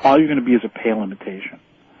 all you're going to be is a pale imitation.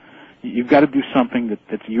 You've got to do something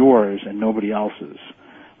that's yours and nobody else's,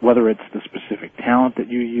 whether it's the specific talent that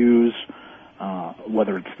you use,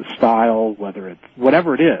 whether it's the style, whether it's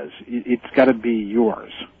whatever it is, it's got to be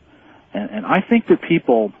yours. And I think that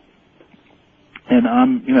people, and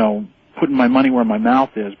I'm, putting my money where my mouth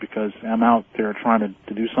is because I'm out there trying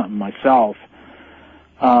to do something myself.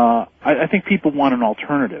 I think people want an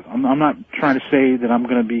alternative. I'm not trying to say that I'm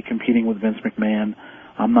going to be competing with Vince McMahon.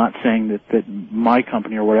 I'm not saying that my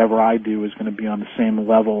company or whatever I do is going to be on the same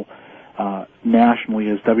level nationally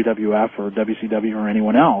as WWF or WCW or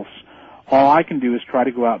anyone else. All I can do is try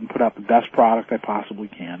to go out and put out the best product I possibly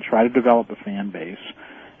can, try to develop a fan base,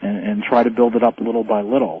 and try to build it up little by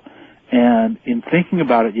little. And in thinking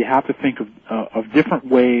about it, you have to think of different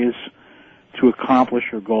ways to accomplish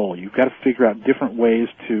your goal. You've got to figure out different ways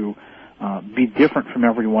to be different from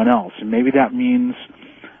everyone else. And maybe that means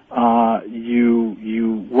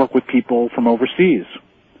you work with people from overseas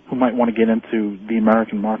who might want to get into the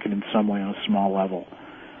American market in some way on a small level.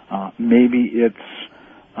 Maybe it's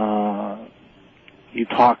you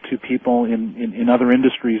talk to people in other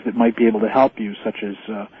industries that might be able to help you, such as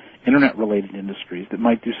Internet-related industries that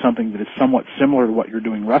might do something that is somewhat similar to what you're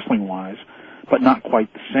doing wrestling-wise, but not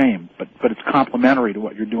quite the same, but it's complementary to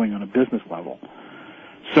what you're doing on a business level.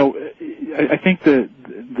 So I think the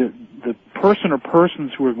person or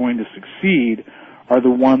persons who are going to succeed are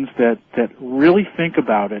the ones that really think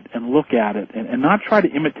about it and look at it and not try to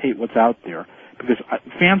imitate what's out there, because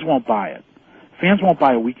fans won't buy it. Fans won't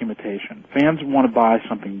buy a weak imitation. Fans want to buy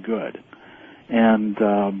something good. And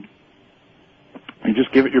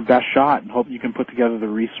just give it your best shot and hope you can put together the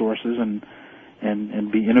resources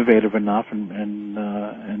and be innovative enough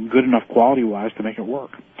and good enough quality-wise to make it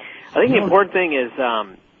work. I think the important thing is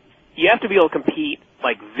you have to be able to compete,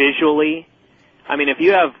 like, visually. I mean, it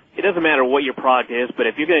doesn't matter what your product is, but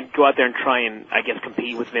if you're going to go out there and try and, I guess,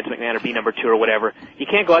 compete with Vince McMahon or be number 2 or whatever, you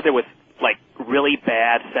can't go out there with, like, really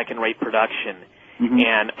bad second-rate production. Mm-hmm.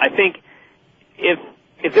 And I think if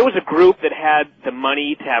there was a group that had the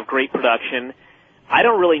money to have great production, I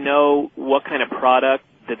don't really know what kind of product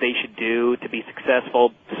that they should do to be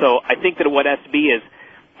successful. So I think that what has to be is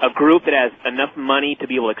a group that has enough money to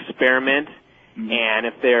be able to experiment, and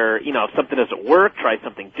if if something doesn't work, try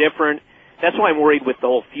something different. That's why I'm worried with the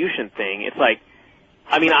whole fusion thing. It's like,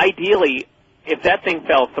 I mean, ideally, if that thing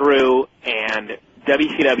fell through and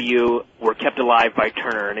WCW were kept alive by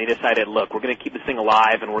Turner and they decided, look, we're going to keep this thing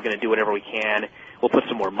alive and we're going to do whatever we can, we'll put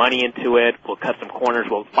some more money into it, we'll cut some corners,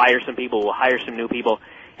 we'll fire some people, we'll hire some new people.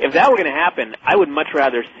 If that were going to happen, I would much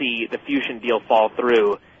rather see the fusion deal fall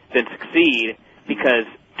through than succeed, because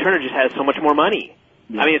Turner just has so much more money.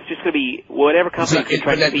 Yeah. I mean, it's just going to be whatever company can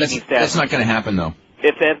try to beat these stats. That's not going to happen, though.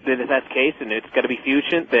 If that's the case and it's got to be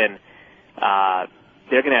fusion, then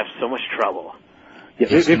they're going to have so much trouble. Yeah,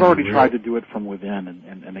 they've already tried to do it from within,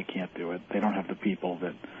 and they can't do it. They don't have the people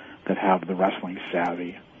that have the wrestling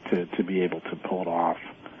savvy to be able to pull it off.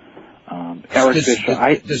 Eric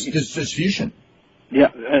Bischoff. This fusion. Yeah,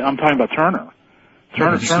 I'm talking about Turner.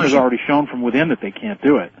 Turner's already shown from within that they can't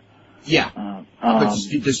do it. Yeah, but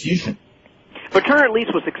this fusion. But Turner at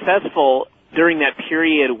least was successful during that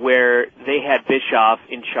period where they had Bischoff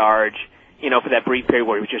in charge, for that brief period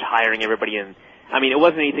where he was just hiring everybody in. I mean, it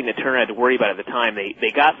wasn't anything that Turner had to worry about at the time.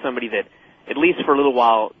 They got somebody that, at least for a little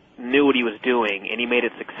while, knew what he was doing, and he made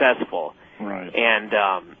it successful. Right. And,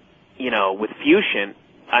 with Fusion,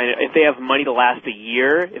 if they have money to last a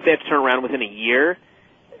year, if they have to turn around within a year,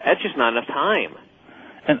 that's just not enough time.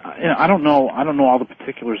 And I don't know all the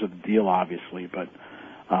particulars of the deal, obviously, but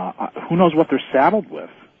who knows what they're saddled with?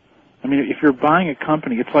 I mean, if you're buying a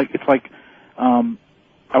company, it's like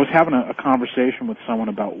I was having a conversation with someone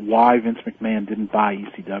about why Vince McMahon didn't buy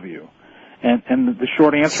ECW, and the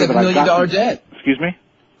short answer that I got. $7 million debt. Excuse me.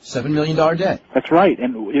 $7 million debt. That's right,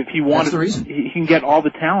 and if he wanted, that's the reason. He can get all the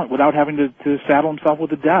talent without having to saddle himself with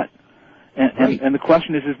the debt. And the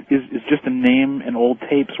question is just a name and old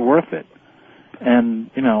tapes worth it? And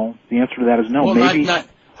the answer to that is no. Well, maybe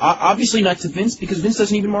obviously not to Vince, because Vince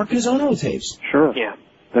doesn't even market his own old tapes. Sure. Yeah.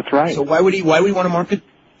 That's right. So why would he want to market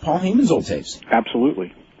Paul Heyman's old tapes?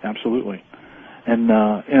 Absolutely. And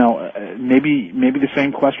maybe the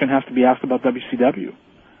same question has to be asked about WCW.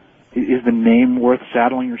 Is the name worth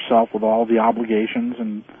saddling yourself with all the obligations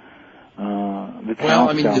and the talent? Well,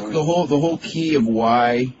 I mean, the whole key of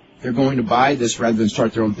why they're going to buy this rather than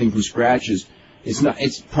start their own thing from scratch is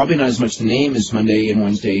it's probably not as much the name as Monday and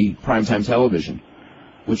Wednesday primetime television,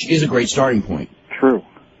 which is a great starting point. True.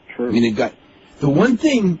 I mean, they've got the one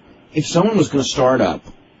thing. If someone was going to start up,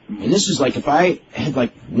 and this is like if I had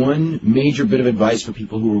like one major bit of advice for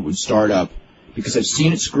people who would start up, because I've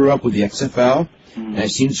seen it screw up with the XFL, and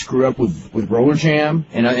I've seen it screw up with Roller Jam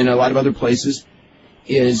and a lot of other places,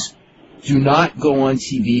 is do not go on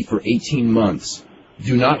TV for 18 months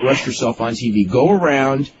do not rush yourself on TV. Go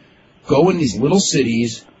around, go in these little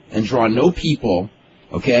cities and draw no people,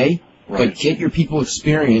 okay? Right. But get your people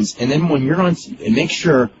experience, and then when you're on, and make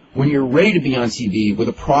sure when you're ready to be on TV with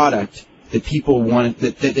a product that people want,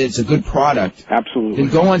 that it's a good product. Absolutely.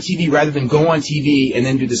 Then go on TV rather than go on TV and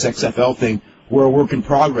then do this XFL thing. We're a work in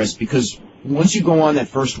progress, because once you go on that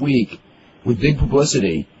first week with big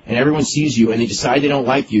publicity and everyone sees you and they decide they don't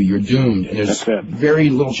like you, you're doomed, and there's very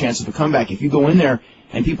little chance of a comeback. If you go in there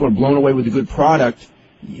and people are blown away with a good product,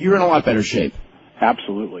 you're in a lot better shape.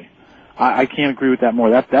 Absolutely. I can't agree with that more.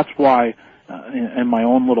 That's why in my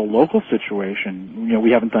own little local situation,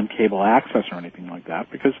 we haven't done cable access or anything like that,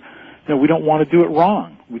 because we don't want to do it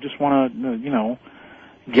wrong. We just want to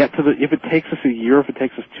get to if it takes us a year, if it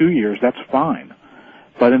takes us 2 years, that's fine.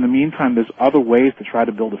 But in the meantime, there's other ways to try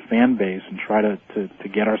to build a fan base and try to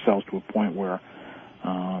get ourselves to a point where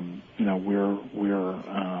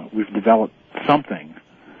we've developed something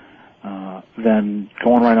than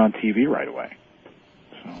going right on TV right away.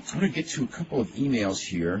 I'm going to get to a couple of emails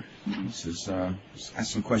here. This is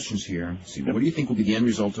ask some questions here. See, what do you think will be the end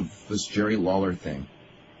result of this Jerry Lawler thing?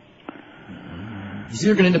 He's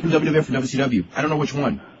either going to end up in WWF or WCW. I don't know which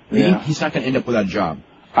one. He's not going to end up without a job.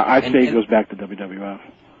 I'd say he goes back to WWF.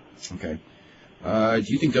 Okay.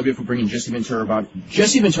 Do you think WWF will bring in Jesse Ventura about...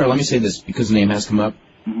 Jesse Ventura, let me say this, because the name has come up.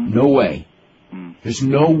 Mm-hmm. No way. There's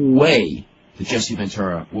no way that Jesse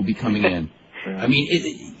Ventura will be coming in. I mean,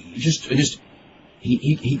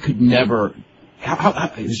 he could never...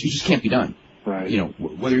 it just can't be done. Right.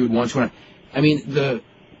 Whether he would want to or not. I mean,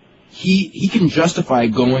 he can justify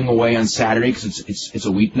going away on Saturday because it's a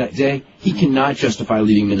weeknight day. He cannot justify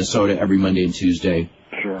leaving Minnesota every Monday and Tuesday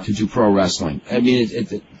to do pro wrestling. I mean,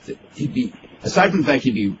 he'd be, aside from the fact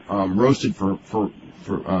he'd be roasted for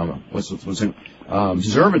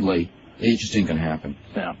deservedly, it just ain't gonna happen.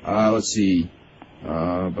 Yeah. Let's see.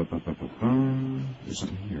 There's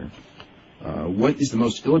something here. What is the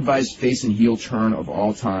most ill-advised face and heel turn of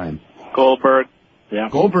all time? Goldberg. Yeah.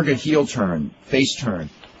 Goldberg a heel turn, face turn.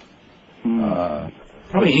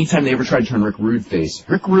 Probably anytime they ever tried to turn Rick Rude face.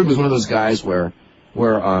 Rick Rude was one of those guys where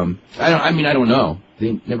I don't know.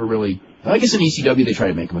 They never really. I guess in ECW they tried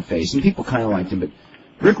to make him a face, and people kind of liked him. But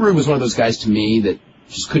Rick Rude was one of those guys to me that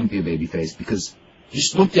just couldn't be a baby face, because you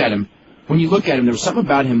just looked at him. When you look at him, there was something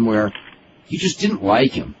about him where you just didn't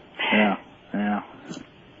like him. Yeah. Yeah.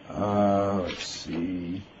 Let's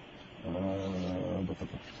see.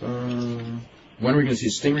 When are we going to see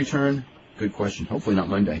a Sting return? Good question. Hopefully not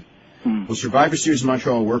Monday. Will Survivor Series in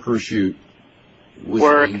Montreal work or a shoot?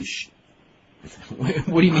 Work.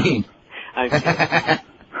 What do you mean? What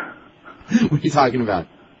are you talking about?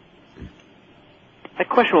 That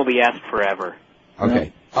question will be asked forever.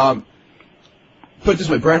 Okay. Put it this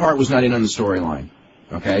way, Bret Hart was not in on the storyline.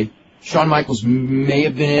 Okay? Shawn Michaels may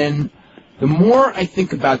have been in. The more I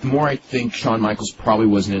think about it, the more I think Shawn Michaels probably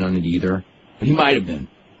wasn't in on it either. But he might have been.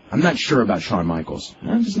 I'm not sure about Shawn Michaels.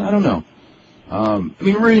 I don't know. I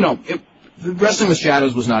mean, Wrestling with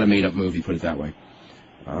Shadows was not a made-up movie, put it that way.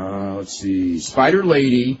 Let's see. Spider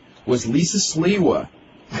Lady was Lisa Sliwa.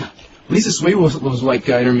 Lisa Sliwa was like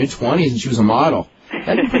in her mid-20s, and she was a model.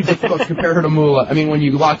 That'd be pretty difficult to compare her to Moolah. I mean, when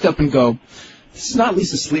you locked up and go, this is not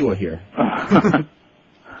Lisa Sliwa here.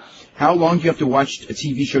 How long do you have to watch a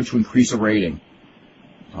TV show to increase a rating?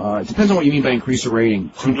 It depends on what you mean by increase a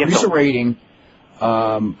rating. To increase a rating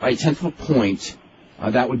by a tenth of a point,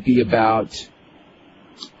 that would be about...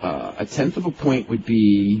 a tenth of a point would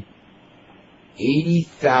be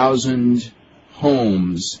 80,000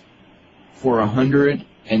 homes for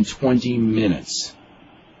 120 minutes.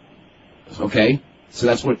 Okay? So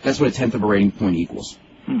that's what a tenth of a rating point equals.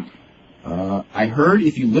 I heard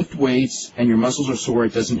if you lift weights and your muscles are sore,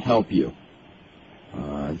 it doesn't help you.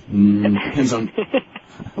 Depends on...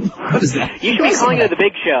 What is that? You should be calling it the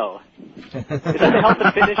Big Show. Is that the health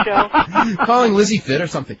and fitness show? Calling Lizzie fit or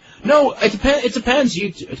something. No, it depends.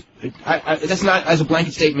 That's not, as a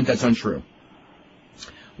blanket statement, that's untrue.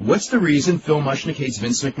 What's the reason Phil Mushnick hates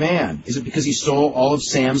Vince McMahon? Is it because he stole all of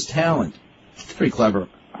Sam's talent? It's pretty clever.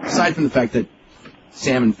 Aside from the fact that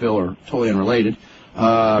Sam and Phil are totally unrelated.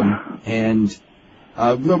 I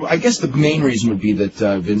guess the main reason would be that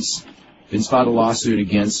Vince filed a lawsuit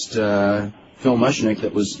against Phil Mushnick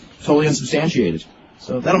that was totally unsubstantiated.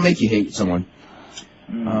 So that'll make you hate someone.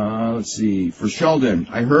 Let's see. For Sheldon,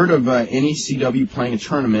 I heard of NECW playing a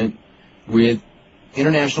tournament with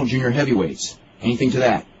international junior heavyweights. Anything to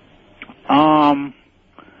that?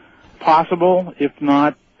 Possible. If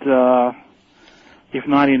not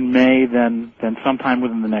in May, then sometime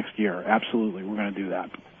within the next year. Absolutely, we're going to do that.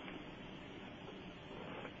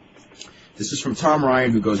 This is from Tom Ryan,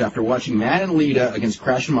 who goes, after watching Matt and Lita against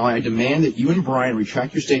Crash and Molly, I demand that you and Bryan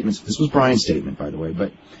retract your statements. This was Bryan's statement, by the way,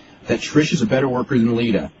 but that Trish is a better worker than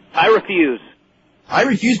Lita. I refuse. I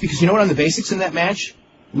refuse because you know what, on the basics in that match,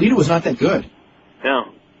 Lita was not that good. No.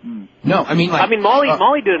 No, I mean,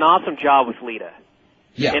 Molly did an awesome job with Lita.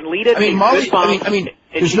 Yeah. And Lita did Molly, good bumps,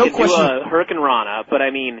 there's no question. Do a Hurricane Rana, but I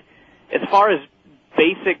mean, as far as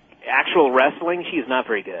basic actual wrestling, she's not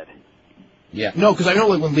very good. Yeah. No, because I know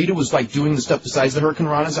when Lita was like doing the stuff besides the Hurricane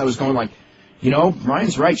Ranas, I was going like,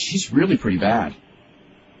 Ryan's right. She's really pretty bad.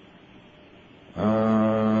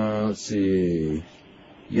 Let's see.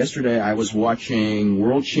 Yesterday I was watching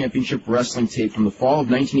World Championship Wrestling tape from the fall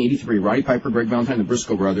of 1983. Roddy Piper, Greg Valentine, the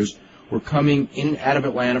Briscoe brothers were coming in and out of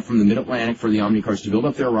Atlanta from the Mid-Atlantic for the Omnicars to build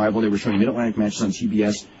up their arrival. They were showing Mid-Atlantic matches on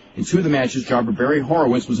TBS. In 2 of the matches, jobber Barry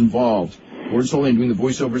Horowitz was involved. Ward Soley doing the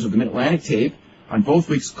voiceovers of the Mid-Atlantic tape on both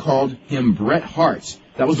weeks called him Bret Hart.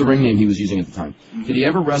 That was the ring name he was using at the time. Did he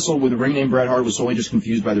ever wrestle with the ring name Bret Hart? Was Soley just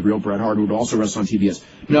confused by the real Bret Hart, who would also wrestle on TBS?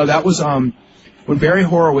 No, that was when Barry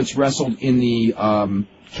Horowitz wrestled in the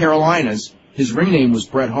Carolinas. His ring name was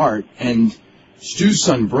Bret Hart, and Stu's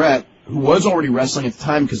son Bret, who was already wrestling at the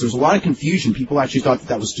time, because there was a lot of confusion. People actually thought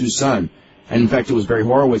that was Stu's son, and in fact it was Barry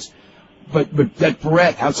Horowitz. But that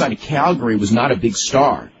Bret outside of Calgary was not a big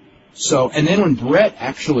star. So, and then when Bret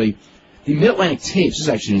actually, the Mid-Atlantic tapes, this is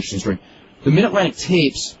actually an interesting story. The Mid-Atlantic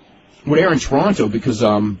tapes would air in Toronto because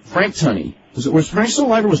Frank Tunney, was Frank still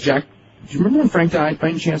alive or was Jack? Do you remember when Frank died by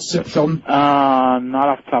any chance, Sheldon? Not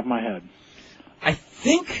off the top of my head. I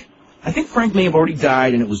think Frank may have already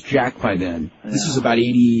died and it was Jack by then. Yeah. This is about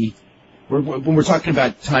 80, when we're talking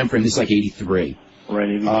about time frame, this is like 83. Right,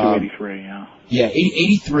 82, 83, yeah. Yeah,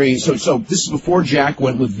 83. So this is before Jack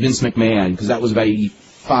went with Vince McMahon, because that was about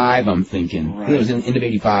 85, I'm thinking. Right. I think it was in the end of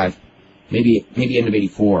 85, maybe end of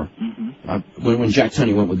 84, when Jack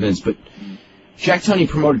Tunney went with Vince. But Jack Tunney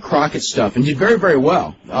promoted Crockett stuff and did very, very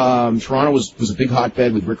well. Toronto was a big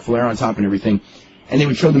hotbed with Ric Flair on top and everything. And they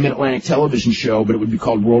would show the Mid-Atlantic television show, but it would be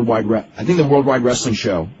called I think the Worldwide Wrestling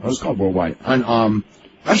Show. It was called Worldwide. Actually,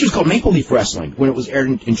 it was called Maple Leaf Wrestling when it was aired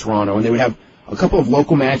in Toronto. And they would have a couple of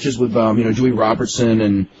local matches with, Dewey Robertson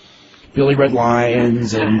and Billy Red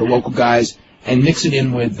Lions and the local guys, and mix it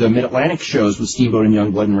in with the Mid-Atlantic shows with Steamboat and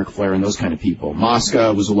Youngblood and Ric Flair and those kind of people.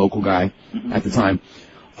 Mosca was a local guy at the time.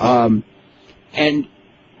 And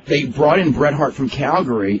they brought in Bret Hart from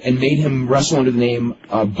Calgary and made him wrestle under the name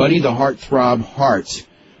Buddy the Heartthrob Hart,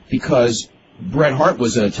 because Bret Hart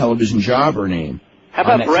was a television jobber name. How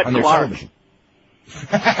about Bret Clark?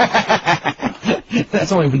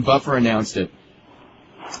 That's only when Buffer announced it.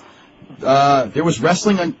 There was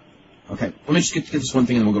wrestling on... Okay, let me just get this one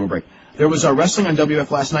thing and then we'll go to a break. There was wrestling on WF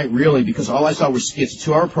last night, really, because all I saw was skits. A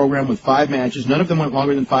 2-hour program with 5 matches. None of them went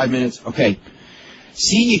longer than 5 minutes. Okay.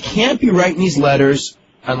 See, you can't be writing these letters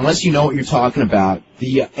unless you know what you're talking about.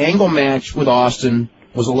 The Angle match with Austin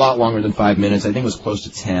was a lot longer than 5 minutes. I think it was close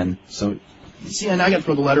to 10. So, see, and I got to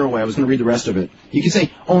throw the letter away. I was going to read the rest of it. You can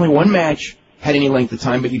say only one match had any length of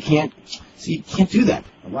time, but you can't do that.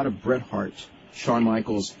 A lot of Bret Hart, Shawn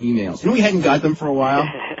Michaels emails. We hadn't got them for a while.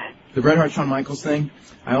 The Bret Hart, Shawn Michaels thing.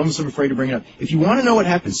 I almost am afraid to bring it up. If you want to know what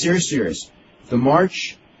happened, serious, the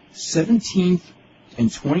March 17th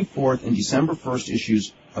and 24th and December 1st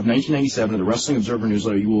issues of 1997 of the Wrestling Observer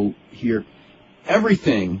newsletter, you will hear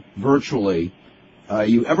everything virtually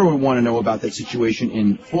you ever would want to know about that situation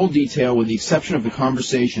in full detail, with the exception of the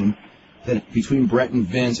conversation between Bret and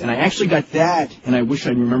Vince. And I actually got that, and I wish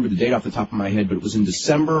I remembered the date off the top of my head, but it was in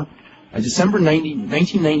December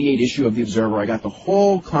 1998 issue of the Observer. I got the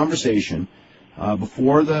whole conversation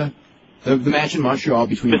before the match in Montreal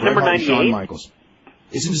between Bret Hart and Shawn Michaels.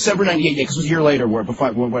 It's in December 98, yeah, because it was a year later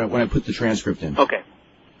when I put the transcript in. Okay.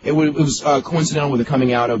 It was coincidental with the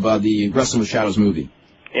coming out of the Wrestling with Shadows movie.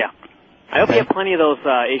 Yeah. I hope you have plenty of those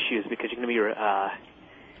issues, because you're going to be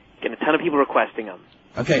getting a ton of people requesting them.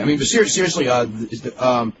 Okay, I mean, but seriously, I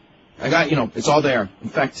got, it's all there. In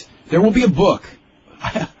fact, there will be a book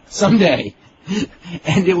someday,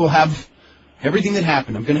 and it will have everything that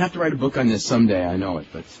happened. I'm going to have to write a book on this someday, I know it.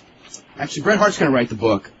 But actually, Bret Hart's going to write the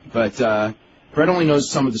book, but Bret only knows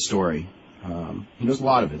some of the story. He knows a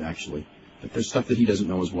lot of it, actually, but there's stuff that he doesn't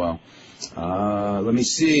know as well. Let me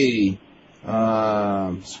see.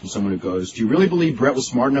 From someone who goes, do you really believe Bret was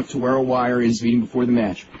smart enough to wear a wire in his meeting before the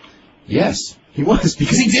match? Yes, he was,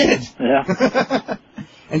 because he did. Yeah.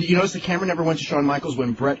 And you notice the camera never went to Shawn Michaels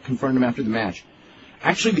when Bret confronted him after the match.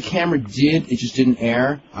 Actually, the camera did. It just didn't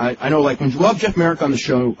air. I know, like, when we'll have Jeff Merrick on the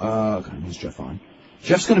show, who's Jeff on?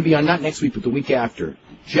 Jeff's going to be on, not next week, but the week after.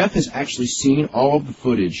 Jeff has actually seen all of the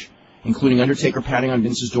footage, including Undertaker patting on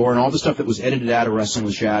Vince's door and all the stuff that was edited out of Wrestling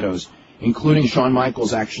with Shadows, including Shawn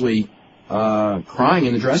Michaels actually crying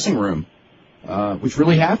in the dressing room, which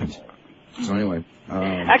really happened. So anyway.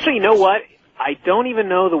 Actually, you know what? I don't even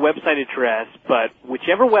know the website address, but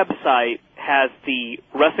whichever website has the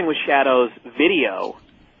Wrestling with Shadows video,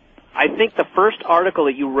 I think the first article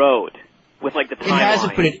that you wrote with like the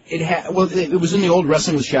timeline. It hasn't, but it was in the old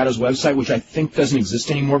Wrestling with Shadows website, which I think doesn't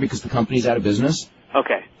exist anymore because the company's out of business.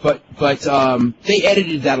 Okay. But they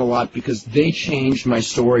edited that a lot because they changed my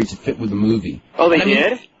story to fit with the movie. Oh, they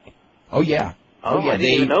did? Oh yeah. Oh yeah. I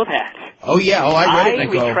didn't even know that. Oh yeah. Oh, I read it.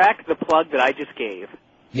 I retract the plug that I just gave.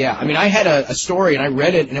 Yeah, I mean, I had a story and I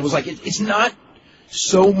read it and it was like it's not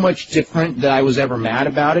so much different that I was ever mad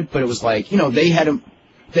about it, but it was like, they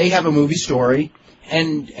have a movie story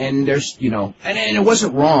and there's and it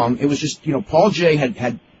wasn't wrong. It was just Paul J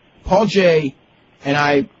and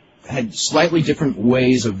I had slightly different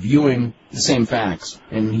ways of viewing the same facts,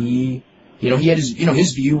 and he had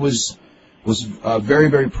his view was very,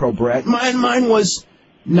 very pro Bret. Mine was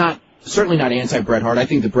certainly not anti Bret Hart. I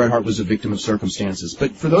think that Bret Hart was a victim of circumstances.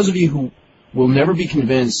 But for those of you who will never be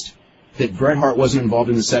convinced that Bret Hart wasn't involved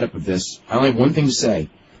in the setup of this, I only have one thing to say.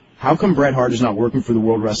 How come Bret Hart is not working for the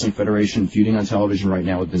World Wrestling Federation, feuding on television right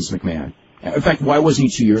now with Vince McMahon? In fact, why wasn't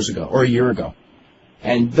he 2 years ago or a year ago?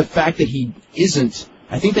 And the fact that he isn't,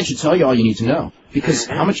 I think that should tell you all you need to know. Because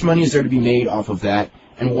how much money is there to be made off of that,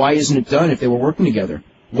 and why isn't it done if they were working together?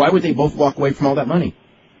 Why would they both walk away from all that money?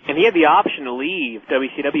 And he had the option to leave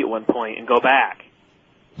WCW at one point and go back.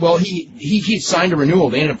 Well, he signed a renewal.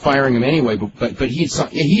 They ended up firing him anyway, but he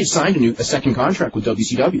had signed a second contract with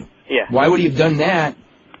WCW. Yeah. Why would he have done that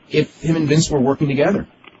if him and Vince were working together?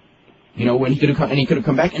 When he could have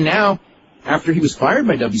come back. And now, after he was fired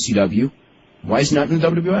by WCW, why is he not in the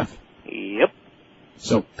WWF? Yep.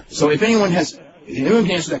 So if anyone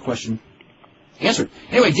can answer that question, answer it.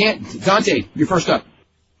 Anyway, Dante, you're first up.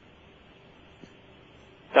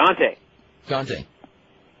 Dante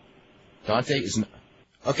is...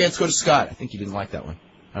 Okay, let's go to Scott. I think you didn't like that one.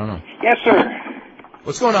 I don't know. Yes, sir.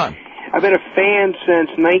 What's going on? I've been a fan since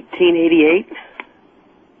 1988.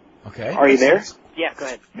 Okay. Are you there? Yeah, go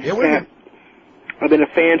ahead. Yeah, we're here. I've been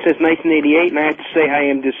a fan since 1988, and I have to say I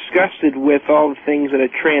am disgusted with all the things that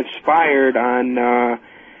have transpired on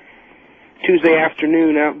Tuesday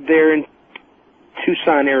afternoon out there in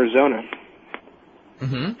Tucson, Arizona.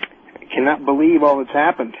 Mm-hmm. I cannot believe all that's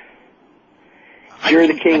happened. Jerry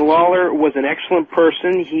the King Lawler was an excellent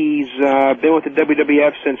person. He's been with the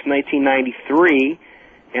WWF since 1993,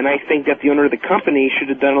 and I think that the owner of the company should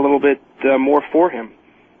have done a little bit more for him.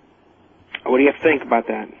 What do you have to think about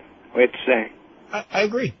that? What do you have to say? I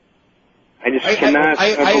agree. I just cannot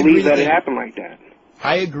believe that it happened like that.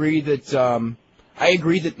 I agree that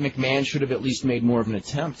McMahon should have at least made more of an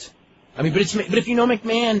attempt. I mean, but if you know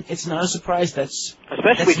McMahon, it's not a surprise.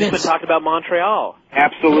 Especially we've just been talking about Montreal.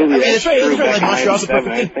 Absolutely, that's right. That's right. Like Montreal's a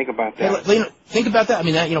perfect thing. Think about that. Think about that. I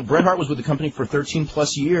mean, Bret Hart was with the company for 13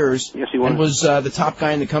 plus years. Yes, he was. And was the top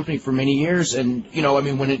guy in the company for many years. And I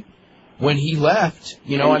mean, when he left,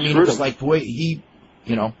 it was like, boy, he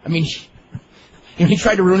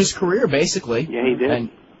tried to ruin his career basically. Yeah, he did. And,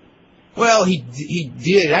 well, he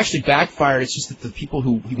did. It actually backfired. It's just that the people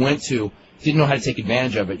who he went to didn't know how to take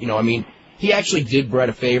advantage of it. He actually did Bret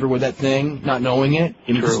a favor with that thing, not knowing it.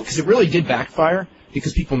 Because it really did backfire,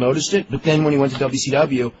 because people noticed it. But then when he went to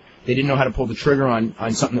WCW, they didn't know how to pull the trigger on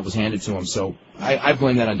something that was handed to him. So I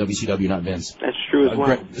blame that on WCW, not Vince. That's true as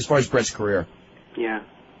well. As far as Bret's career. Yeah.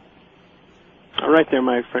 All right there,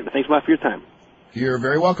 my friend. Thanks a lot for your time. You're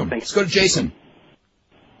very welcome. Thanks. Let's go to Jason.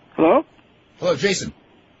 Hello? Hello, Jason.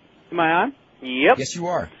 Am I on? Yep. Yes, you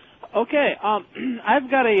are. Okay, I've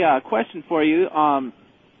got a question for you. A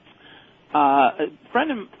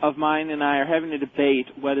friend of mine and I are having a debate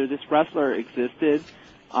whether this wrestler existed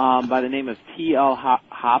by the name of T.L.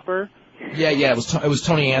 Hopper. Yeah, it was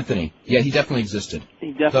Tony Anthony. Yeah, he definitely existed.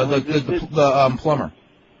 He definitely existed. The plumber.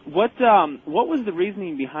 What was the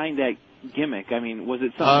reasoning behind that gimmick? I mean, was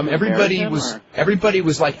it something? Everybody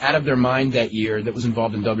was like out of their mind that year that was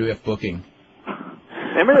involved in WWF booking.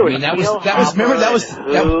 Remember there was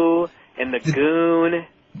Who and the Goon.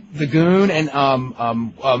 The Goon and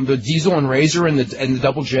the Diesel and Razor and the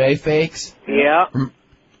Double J fakes. Yeah.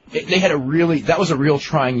 They had that was a real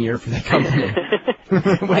trying year for that company.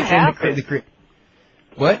 What happened?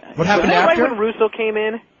 What happened after? Right when Russo came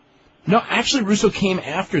in? No, actually Russo came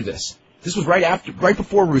after this. This was right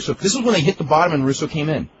before Russo. This was when they hit the bottom and Russo came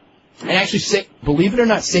in. And actually, believe it or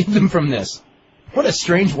not, saved them from this. What a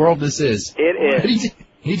strange world this is. It is. But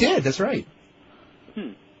he did. That's right.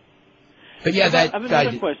 But yeah, I have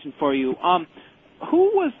another question for you.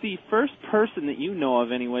 Who was the first person that you know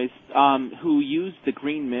of, anyways, who used the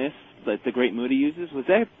green mist the great mood he uses. Was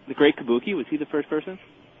that the great Kabuki? Was he the first person?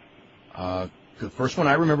 The first one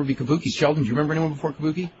I remember would be Kabuki. Sheldon, do you remember anyone before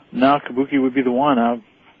Kabuki? No, Kabuki would be the one.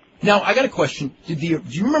 Now, I got a question. Do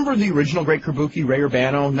you remember the original great Kabuki, Ray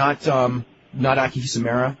Urbano, not Aki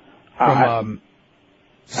Hisamura?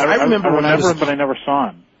 I remember when I was a kid, but I never saw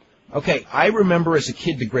him. Okay, I remember as a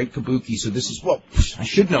kid the great Kabuki, so this is, well, I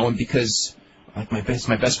should know him because like my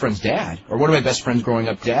best friend's dad, or one of my best friends growing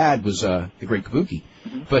up dad was the great Kabuki.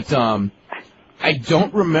 Mm-hmm. But I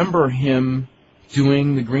don't remember him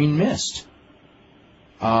doing the Green Mist.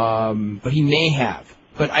 But he may have.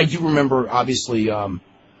 But I do remember, obviously,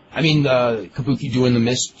 Kabuki doing the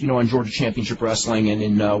Mist, on Georgia Championship Wrestling and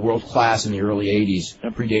in World Class in the early 80s,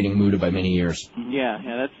 predating Muda by many years.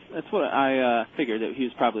 Yeah, that's what I figured, that he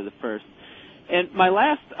was probably the first. And my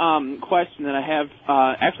last question that I have,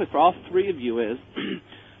 actually for all three of you is,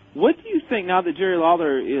 what do you think, now that Jerry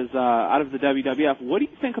Lawler is out of the WWF, what do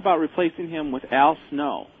you think about replacing him with Al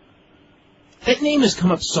Snow? That name has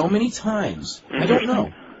come up so many times. I don't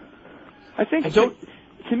know.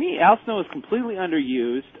 To me, Al Snow is completely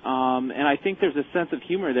underused, and I think there's a sense of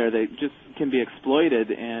humor there that just can be exploited,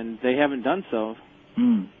 and they haven't done so.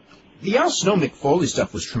 The Al Snow Mick Foley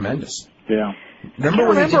stuff was tremendous. Yeah.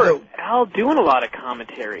 Remember Al doing a lot of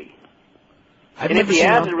commentary. And if he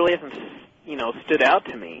has, it really hasn't, stood out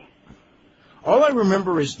to me. All I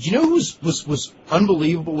remember is, do you know who was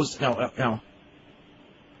unbelievable? Now,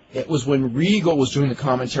 it was when Regal was doing the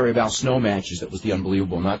commentary of Al Snow matches that was the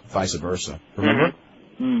unbelievable, not vice versa. Remember?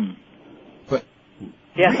 Mm-hmm. But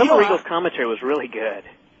yeah, some of Regal's commentary was really good.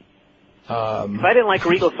 If I didn't like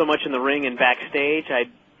Regal so much in the ring and backstage,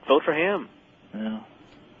 I'd vote for him. Yeah.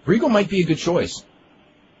 Regal might be a good choice.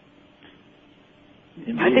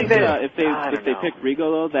 I think that if they pick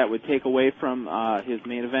Regal, though, that would take away from his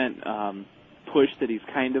main event push that he's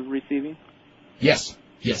kind of receiving. Yes,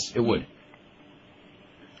 it would.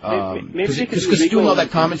 Because doing all that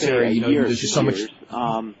commentary, there's just so much.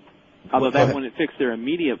 Although that wouldn't fix their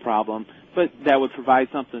immediate problem, but that would provide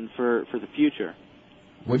something for the future.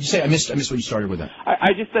 What did you say? I missed what you started with that.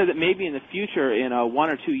 I just said that maybe in the future, in 1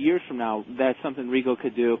 or 2 years from now, that's something Regal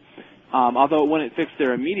could do. Although it wouldn't fix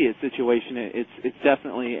their immediate situation, it's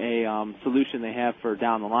definitely a solution they have for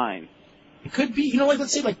down the line. It could be,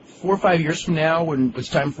 let's say 4 or 5 years from now, when it's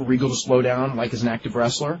time for Regal to slow down, as an active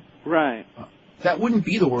wrestler. Right. That wouldn't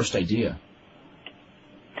be the worst idea.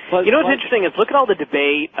 What's interesting is look at all the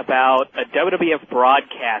debate about a WWF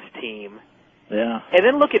broadcast team. Yeah. And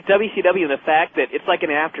then look at WCW and the fact that it's like an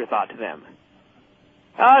afterthought to them.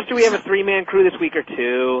 Should we have a 3-man crew this week or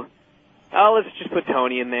 2? Let's just put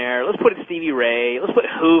Tony in there. Let's put Stevie Ray. Let's put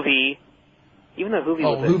Hoovy. Even though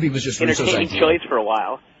Hoovy was just entertaining choice for a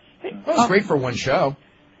while. It was great for one show.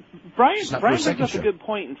 Brian brings up a good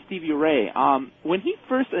point in Stevie Ray. When he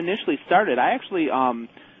first initially started, I actually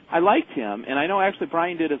I liked him, and I know actually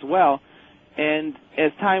Brian did as well. And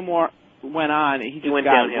as time went on, he just got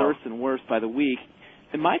downhill. worse and worse by the week.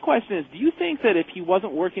 And my question is, do you think that if he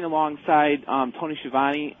wasn't working alongside Tony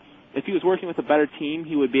Schiavone, if he was working with a better team,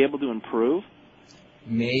 he would be able to improve?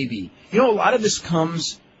 Maybe. A lot of this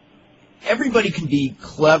comes... Everybody can be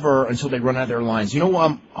clever until they run out of their lines.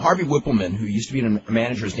 Harvey Whippleman, who used to be a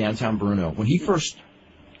manager at Downtown Bruno, when he first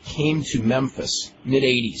came to Memphis,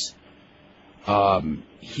 mid-'80s,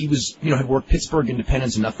 he was, had worked Pittsburgh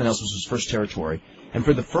Independence and nothing else was his first territory. And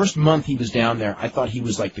for the first month he was down there, I thought he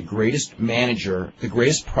was like the greatest manager, the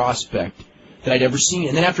greatest prospect that I'd ever seen.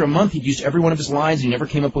 And then after a month, he'd used every one of his lines, and he never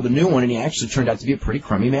came up with a new one, and he actually turned out to be a pretty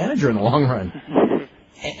crummy manager in the long run.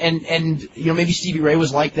 And maybe Stevie Ray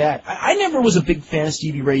was like that. I never was a big fan of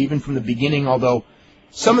Stevie Ray, even from the beginning, although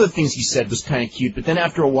some of the things he said was kind of cute. But then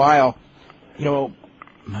after a while,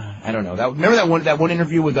 I don't know. Remember that one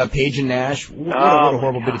interview with Paige and Nash? What a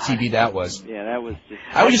horrible bit of TV that was. Yeah, that was just...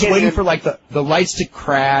 I was just waiting for, the lights to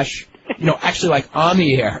crash, actually, on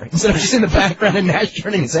the air, instead of just in the background and Nash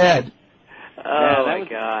turning his head. Oh, my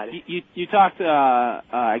God. You talked,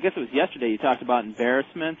 I guess it was yesterday, you talked about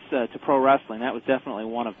embarrassments to pro wrestling. That was definitely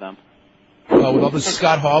one of them. Oh, with all the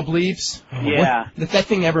Scott Hall bleeps? Yeah. That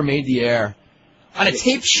thing ever made the air. On a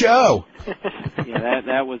taped show. Yeah,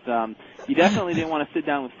 that was, you definitely didn't want to sit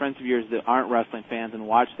down with friends of yours that aren't wrestling fans and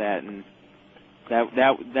watch that, and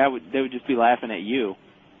they would just be laughing at you.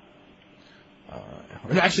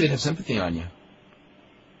 Actually, they'd have sympathy on you.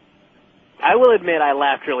 I will admit I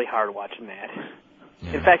laughed really hard watching that.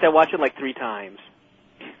 Yeah. In fact, I watched it 3 times.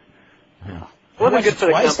 Yeah. It wasn't good for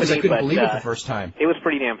the company, because I couldn't believe it the first time. It was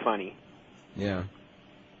pretty damn funny. Yeah.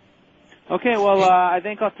 Okay, well, I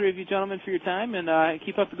thank all 3 of you gentlemen for your time, and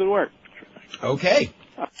keep up the good work. Okay.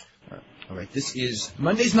 All right, this is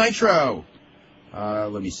Monday's Nitro.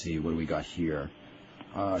 Let me see. What do we got here?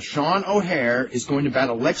 Sean O'Hare is going to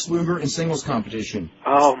battle Lex Luger in singles competition.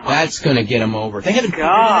 Oh, my That's going to get him over. They haven't figured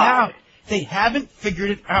it out. They haven't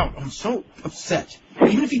figured it out. I'm so upset.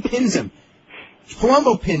 Even if he pins him.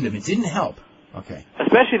 Palumbo pinned him. It didn't help. Okay.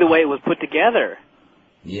 Especially the way it was put together.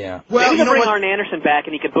 Yeah. Well, maybe you know bring what? Arn Anderson back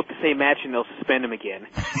and he can book the same match and they'll suspend him again.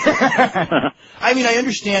 I mean, I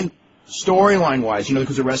understand storyline-wise,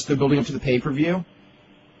 because the rest they're building up to the pay-per-view.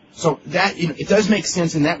 So that, it does make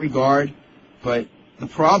sense in that regard, but the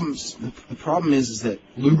problem is that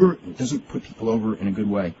Luger doesn't put people over in a good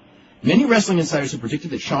way. Many wrestling insiders have predicted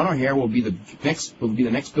that Sean O'Hare will be the next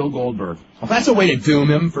Bill Goldberg. Well, that's a way to doom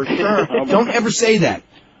him for sure. Don't ever say that.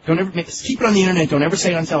 Don't ever keep it on the internet. Don't ever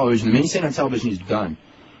say it on television. The minute you say it on television, he's done.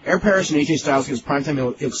 Air Paris and AJ Styles gives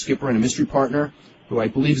primetime heel skipper and a mystery partner, who I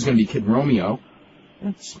believe is going to be Kid Romeo.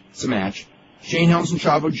 It's a match. Shane Helms and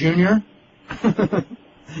Chavo Jr.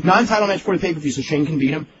 Non-title match for the pay-per-view, so Shane can beat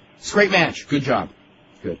him. It's a great match. Good job.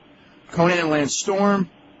 Good. Conan and Lance Storm.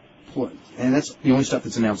 And that's the only stuff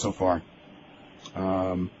that's announced so far.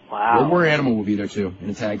 Wow. World War Animal will be there, too, in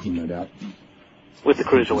a tag team, no doubt. With the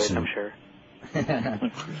Cruiserweights, I'm sure.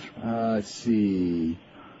 Let's see.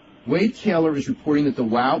 Wade Taylor is reporting that the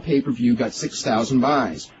WOW pay-per-view got 6,000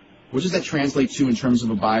 buys. What does that translate to in terms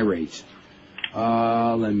of a buy rate?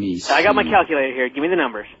 Let me see. I got my calculator here. Give me the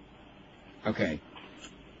numbers. Okay.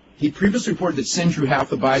 He previously reported that Sin drew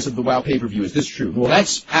half the buys of the WOW pay-per-view. Is this true? Well,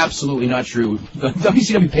 that's absolutely not true. The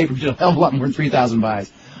WCW pay-per-view did a hell of a lot more than 3,000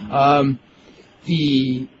 buys.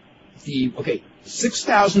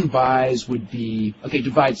 6,000 buys would be,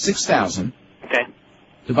 divide 6,000. Okay.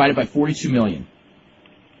 Divided by 42 million.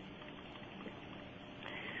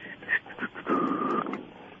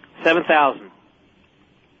 7,000.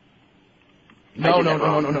 No.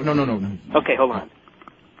 Okay, hold on.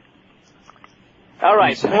 All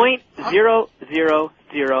right,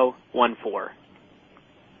 .00014.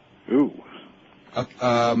 Ooh.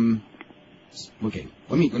 Okay.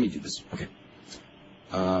 Let me do this. Okay.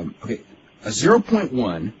 A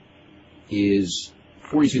 0.1 is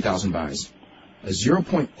 42,000 buys. A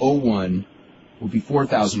 0.01 would be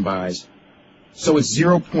 4,000 buys. So it's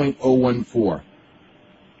 0.014. 0.014.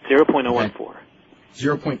 Okay.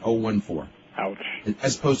 0.014. Ouch.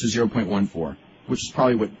 As opposed to 0.14, which is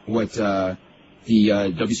probably what the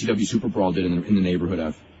WCW Super Brawl did in the neighborhood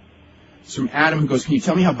of. It's from Adam, who goes, can you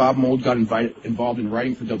tell me how Bob Mould got involved in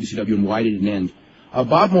writing for WCW and why did it end?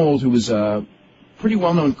 Bob Mould, who was a pretty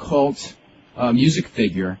well-known cult music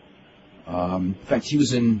figure. In fact, he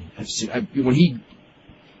was in the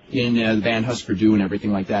band Husker Du and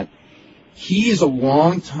everything like that. He is a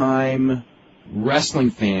long-time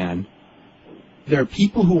wrestling fan. There are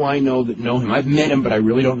people who I know that know him. I've met him, but I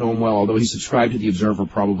really don't know him well, although he subscribed to The Observer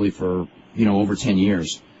probably for, over 10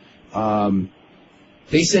 years.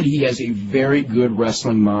 They said he has a very good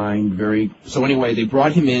wrestling mind, so anyway, they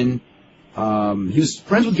brought him in. He was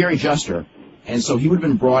friends with Gary Juster, and so he would have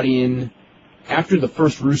been brought in after the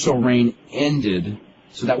first Russo reign ended,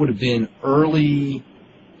 so that would have been early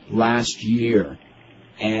last year.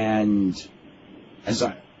 And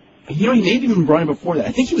he may have even been brought in before that.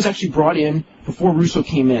 I think he was actually brought in before Russo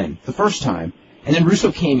came in the first time, and then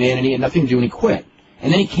Russo came in and he had nothing to do and he quit.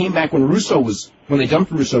 And then he came back when they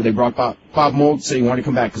dumped Russo, they brought Bob Mould, said he wanted to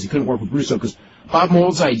come back because he couldn't work with Russo, because Bob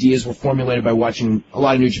Mould's ideas were formulated by watching a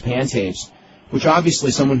lot of New Japan tapes, which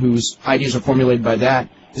obviously someone whose ideas are formulated by that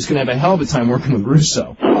is going to have a hell of a time working with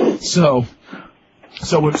Russo. So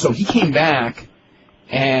he came back,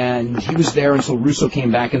 and he was there until Russo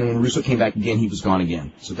came back, and then when Russo came back again, he was gone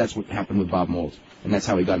again. So that's what happened with Bob Mould, and that's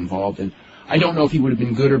how he got involved. And I don't know if he would have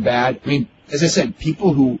been good or bad. I mean, as I said,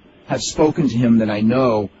 people who have spoken to him that I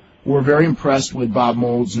know were very impressed with Bob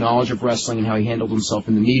Mould's knowledge of wrestling and how he handled himself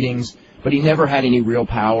in the meetings, but he never had any real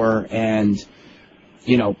power, and,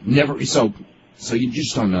 never, so you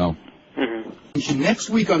just don't know. Mm-hmm. Next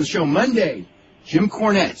week on the show, Monday, Jim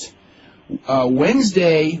Cornette.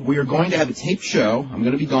 Wednesday, we are going to have a taped show. I'm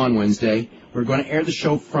going to be gone Wednesday. We're going to air the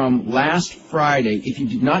show from last Friday. If you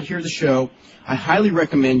did not hear the show, I highly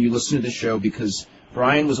recommend you listen to the show because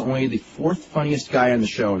Bryan was only the fourth funniest guy on the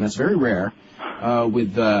show, and that's very rare,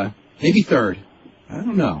 with maybe third. I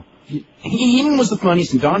don't know. Heenan was the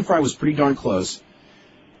funniest, and Don Fry was pretty darn close.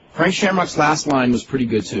 Frank Shamrock's last line was pretty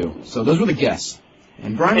good, too. So those were the guests.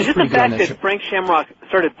 And Bryan was pretty good on that show. Is it the fact that Frank Shamrock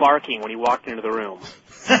started barking when he walked into the room?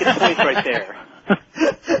 It's points right there.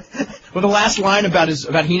 Well, the last line about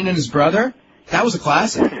Heenan and his brother, that was a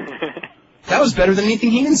classic. That was better than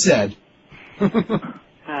anything Heenan said.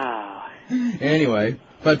 Oh. Anyway,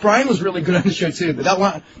 but Bryan was really good on the show, too. But that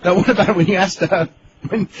one about when he asked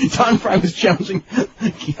when Don Fry was challenging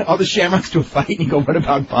all the Shamrocks to a fight, and you go, what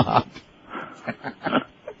about Bob?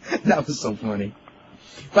 That was so funny.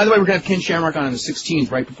 By the way, we're going to have Ken Shamrock on the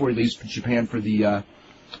 16th, right before he leaves for Japan for the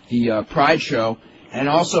Pride show. And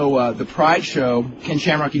also the Pride show, Ken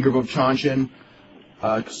Shamrock, Igor Vovchanchin,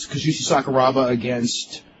 Kazushi Sakuraba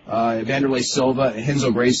against Vanderlei Silva, and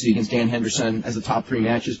Renzo Gracie against Dan Henderson as the top 3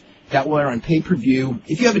 matches. That will air on pay-per-view,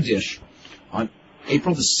 if you have a dish, on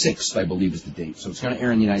April the 6th, I believe, is the date. So it's going to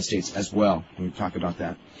air in the United States as well. We're going to talk about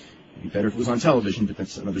that. It'd be better if it was on television, but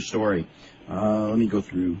that's another story. Let me go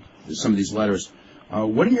through some of these letters.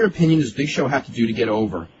 What, in your opinion, does Big Show have to do to get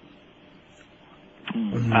over?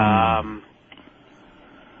 I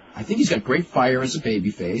think he's got great fire as a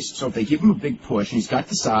babyface, so if they give him a big push, and he's got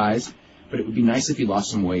the size, but it would be nice if he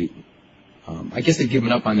lost some weight. I guess they've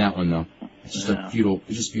given up on that one, though. It's just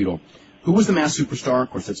futile. Who was the masked superstar? Of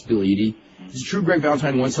course, that's Bill Eadie. Is it true Greg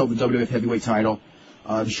Valentine once held the WWF heavyweight title?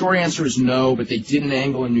 The short answer is no, but they did an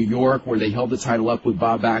angle in New York where they held the title up with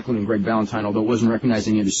Bob Backlund and Greg Valentine, although it wasn't recognized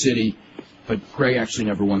in either city. But Greg actually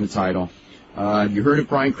never won the title. Have you heard if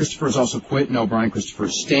Brian Christopher has also quit? No, Brian Christopher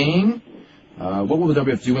is staying. What will the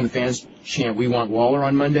WWF do when the fans chant "We want Waller"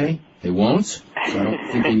 on Monday? They won't, so I don't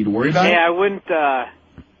think they need to worry about it.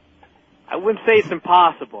 I wouldn't say it's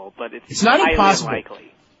impossible, but it's not highly impossible.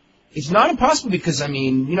 unlikely. It's not impossible because, I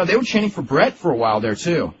mean, they were chanting for Brett for a while there,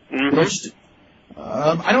 too. Mm-hmm.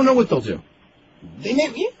 I don't know what they'll do. They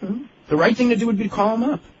may, the right thing to do would be to call him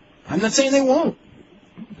up. I'm not saying they won't.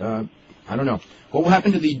 I don't know. What will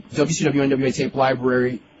happen to the WCW NWA tape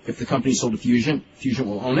library if the company sold to Fusion? Fusion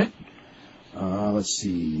will own it. Let's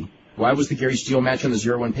see. Why was the Gary Steele match on the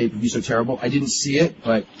 0-1 pay-per-view so terrible? I didn't see it,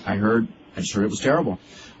 but I just heard it was terrible.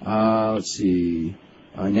 Let's see.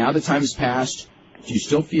 Now the time has passed. Do you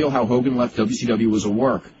still feel how Hogan left WCW was a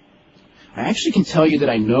work? I actually can tell you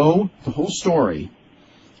that I know the whole story,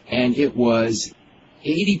 and it was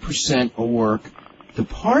 80% a work. The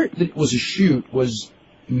part that was a shoot was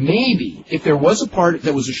maybe, if there was a part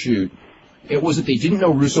that was a shoot, it was that they didn't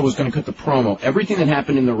know Russo was going to cut the promo. Everything that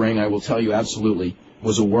happened in the ring, I will tell you absolutely,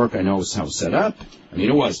 was a work. I know it was how it was set up. I mean,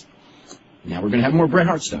 it was. Now we're going to have more Bret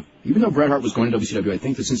Hart stuff. Even though Bret Hart was going to WCW, I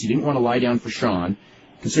think that since he didn't want to lie down for Shawn,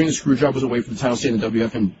 considering the screw job was away from the title stay in the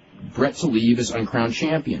WF and Bret to leave as uncrowned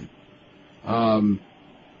champion. That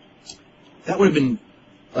would have been...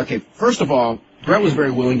 Okay, first of all, Bret was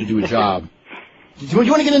very willing to do a job. Do you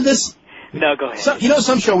want to get into this? No, go ahead.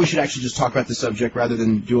 Some show we should actually just talk about the subject rather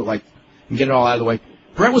than do it like... and get it all out of the way.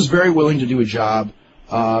 Bret was very willing to do a job,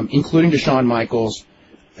 including to Shawn Michaels,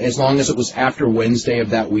 as long as it was after Wednesday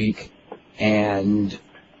of that week, and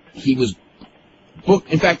he was booked.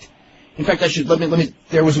 In fact, I should let me.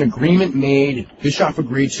 There was an agreement made. Bischoff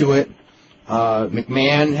agreed to it.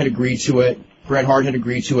 McMahon had agreed to it. Bret Hart had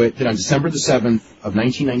agreed to it. That on December the 7th of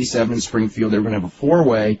 1997 in Springfield, they were going to have a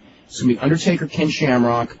four-way. It's going to be Undertaker, Ken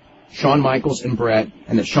Shamrock, Shawn Michaels, and Bret,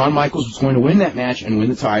 and that Shawn Michaels was going to win that match and win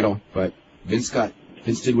the title, but Vince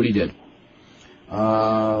did what he did.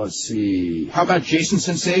 Let's see. How about Jason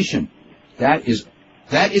Sensation? That's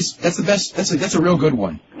the best. That's a real good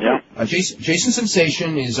one. Yeah. Jason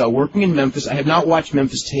Sensation is working in Memphis. I have not watched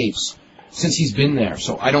Memphis tapes since he's been there,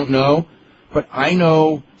 so I don't know. But I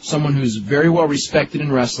know someone who's very well respected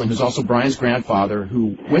in wrestling, who's also Bryan's grandfather,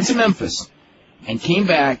 who went to Memphis and came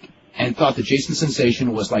back and thought that Jason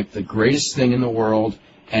Sensation was like the greatest thing in the world,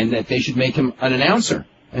 and that they should make him an announcer.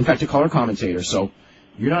 In fact, a color commentator. So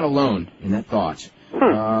you're not alone in that thought.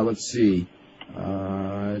 Let's see.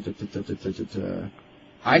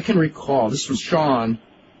 I can recall, this was Sean.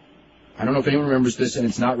 I don't know if anyone remembers this, and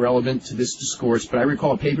it's not relevant to this discourse, but I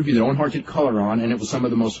recall a pay-per-view that Owen Hart did color on, and it was some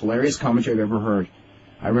of the most hilarious commentary I've ever heard.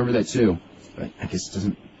 I remember that, too. But I guess it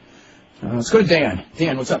doesn't... let's go to Dan.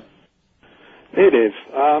 Dan, what's up? Hey, Dave.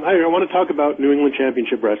 I want to talk about New England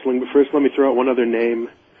Championship Wrestling, but first let me throw out one other name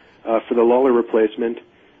for the Lawler replacement.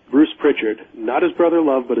 Bruce Pritchard. Not his brother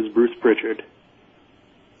Love, but his Bruce Pritchard.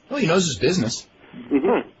 Well, he knows his business.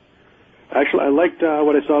 Mm-hmm. Actually, I liked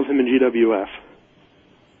what I saw of him in GWF.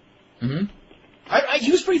 Mm-hmm.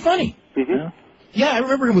 He was pretty funny. Mm-hmm. Yeah, I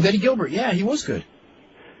remember him with Eddie Gilbert. Yeah, he was good.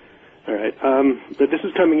 All right. But this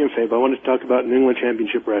is coming in Feb. I wanted to talk about New England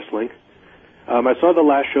Championship Wrestling. I saw the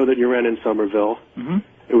last show that you ran in Somerville. Mm-hmm.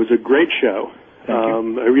 It was a great show.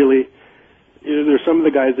 I really... there's some of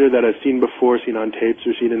the guys there that I've seen before, seen on tapes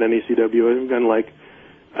or seen in NECW. I'm kind of like...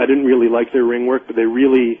 I didn't really like their ring work, but they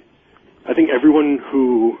really... I think everyone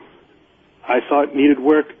who I thought needed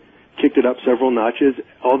work kicked it up several notches.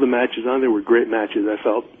 All the matches on there were great matches, I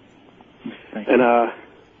felt. And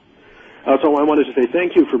also I wanted to say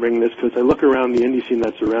thank you for bringing this, because I look around the indie scene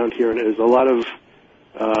that's around here, and there's a lot of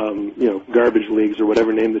garbage leagues or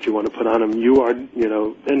whatever name that you want to put on them. You are, and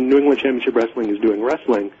New England Championship Wrestling is doing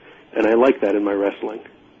wrestling, and I like that in my wrestling.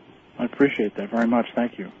 I appreciate that very much.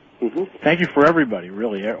 Thank you. Mm-hmm. Thank you for everybody,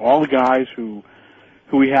 really. All the guys who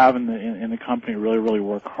we have in the company really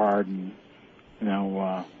work hard, and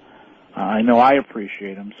I know I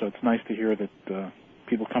appreciate them. So it's nice to hear that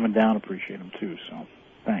people coming down appreciate them too. So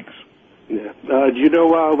thanks. Yeah. Do you know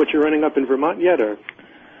what you're running up in Vermont yet, or?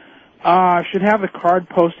 I should have the card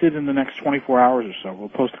posted in the next 24 hours or so. We'll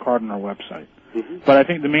post the card on our website. Mm-hmm. But I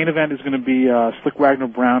think the main event is going to be Slick Wagner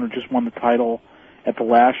Brown, who just won the title at the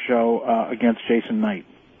last show against Jason Knight.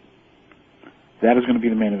 That is going to be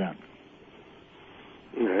the main event.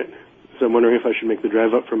 All right. So I'm wondering if I should make the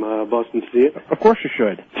drive up from Boston to see it? Of course you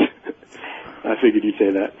should. I figured you'd say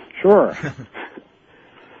that. Sure.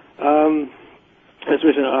 I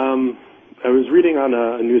was reading on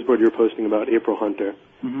a news board you were posting about April Hunter.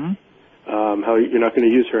 Mm-hmm. How you're not going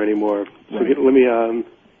to use her anymore. So right. let me,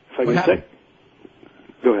 if I can say.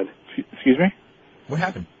 Go ahead. Excuse me? What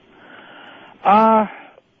happened?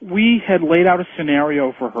 We had laid out a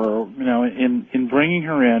scenario for her, in bringing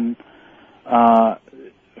her in.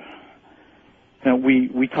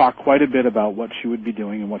 We talked quite a bit about what she would be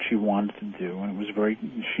doing and what she wanted to do, and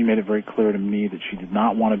she made it very clear to me that she did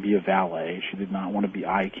not want to be a valet, she did not want to be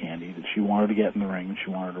eye candy, that she wanted to get in the ring and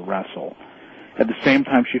she wanted to wrestle. At the same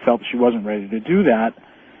time, she felt that she wasn't ready to do that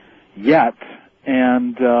yet,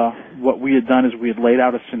 and what we had done is we had laid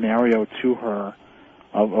out a scenario to her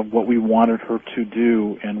of what we wanted her to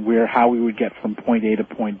do and how we would get from point A to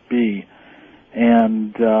point B,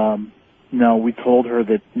 and we told her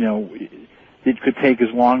that it could take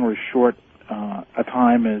as long or as short a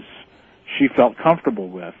time as she felt comfortable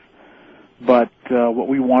with. But what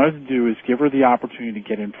we wanted to do is give her the opportunity to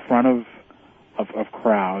get in front of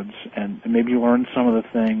crowds and maybe learn some of the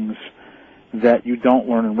things that you don't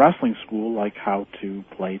learn in wrestling school, like how to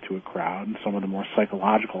play to a crowd and some of the more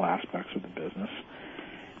psychological aspects of the business.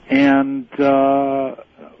 And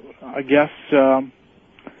I guess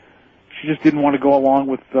she just didn't want to go along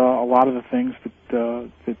with a lot of the things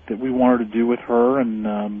that we wanted to do with her,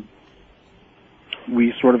 and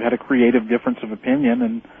we sort of had a creative difference of opinion.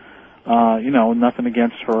 And nothing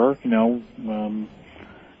against her. She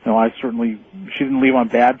didn't leave on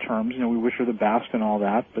bad terms. We wish her the best and all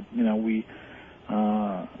that, but and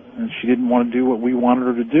she didn't want to do what we wanted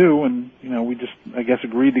her to do, and we just, I guess,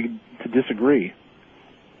 agreed to disagree.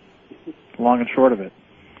 Long and short of it.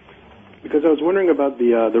 Because I was wondering about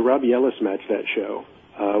the Robbie Ellis match that show,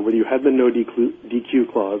 where you had the no DQ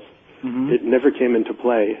clause. Mm-hmm. It never came into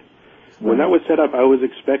play. Right. When that was set up, I was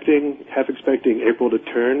half expecting April to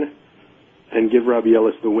turn and give Robbie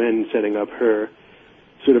Ellis the win, setting up her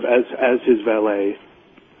sort of as his valet.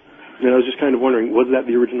 And I was just kind of wondering, was that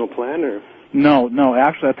the original plan, or? No.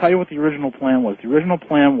 Actually, I'll tell you what the original plan was. The original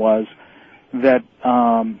plan was that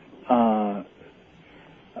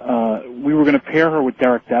we were going to pair her with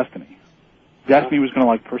Derek Destiny. Destiny was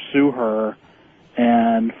going to pursue her,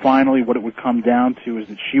 and finally what it would come down to is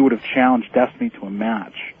that she would have challenged Destiny to a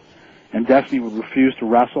match, and Destiny would refuse to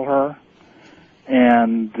wrestle her,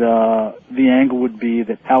 and the angle would be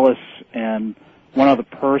that Ellis and one other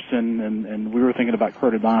person, and we were thinking about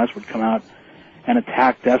Kurt Adonis, would come out and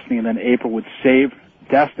attack Destiny, and then April would save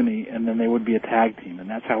Destiny, and then they would be a tag team, and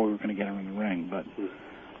that's how we were going to get her in the ring. But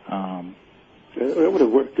it would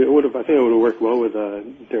have worked. I think it would have worked well with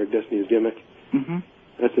Derek Destiny's gimmick. Mm-hmm.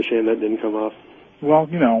 That's a shame that didn't come off. Well,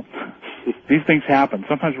 these things happen.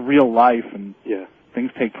 Sometimes real life and things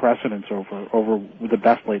take precedence over the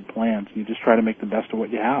best laid plans. You just try to make the best of what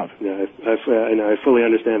you have. Yeah, I fully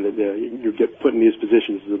understand that you get put in these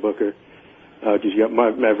positions as a booker because you got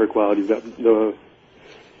Maverick Wild, you've got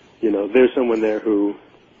there's someone there who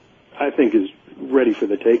I think is ready for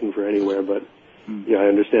the taking for anywhere, but I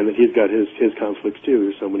understand that he's got his conflicts too.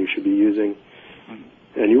 There's someone you should be using,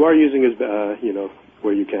 and you are using his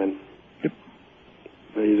where you can. Yep.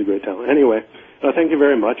 He's a great talent. Anyway, thank you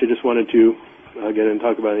very much. I just wanted to get in and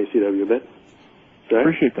talk about ECW a bit. Okay?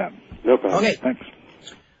 Appreciate that. No problem. Okay. Thanks.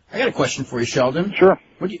 I got a question for you, Sheldon. Sure.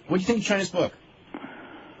 What do you think of China's book?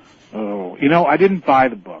 Oh, I didn't buy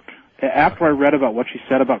the book. After I read about what she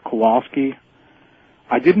said about Kowalski,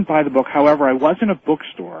 I didn't buy the book. However, I was in a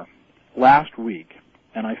bookstore last week,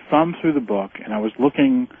 and I thumbed through the book, and I was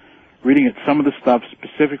reading at some of the stuff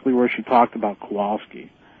specifically where she talked about Kowalski.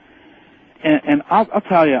 And I'll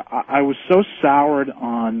tell you, I was so soured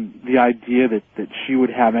on the idea that she would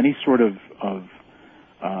have any sort of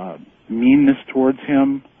meanness towards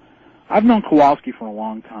him. I've known Kowalski for a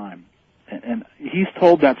long time, and he's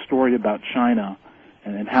told that story about China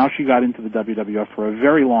and how she got into the WWF for a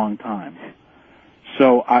very long time.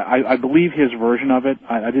 So I believe his version of it.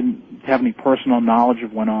 I didn't have any personal knowledge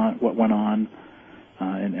of what went on,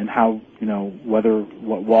 and how, whether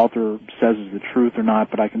what Walter says is the truth or not,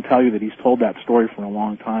 but I can tell you that he's told that story for a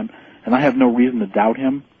long time, and I have no reason to doubt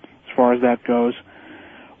him as far as that goes.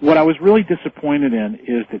 What I was really disappointed in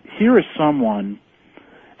is that here is someone,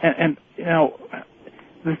 and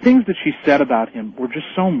the things that she said about him were just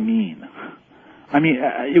so mean. I mean,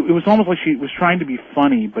 it was almost like she was trying to be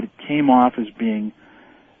funny, but it came off as being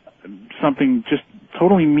something just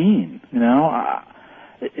totally mean,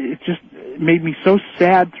 It just made me so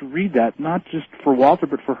sad to read that, not just for Walter,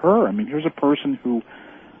 but for her. I mean, here's a person who,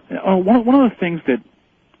 one of the things that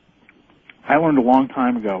I learned a long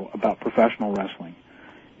time ago about professional wrestling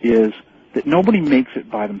is that nobody makes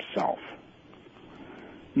it by themselves.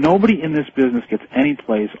 Nobody in this business gets any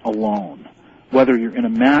place alone. Whether you're in a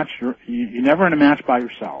match, you're never in a match by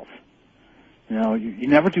yourself. You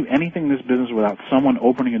never do anything in this business without someone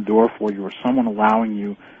opening a door for you or someone allowing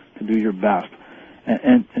you to do your best.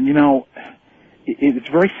 And it's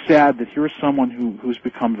very sad that here is someone who's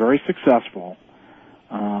become very successful,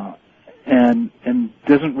 and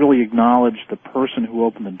doesn't really acknowledge the person who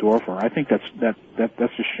opened the door for her. I think that's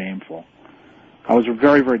just shameful. I was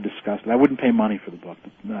very, very disgusted. I wouldn't pay money for the book.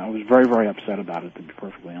 I was very, very upset about it, to be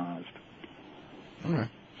perfectly honest. All right.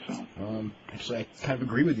 So, actually, I kind of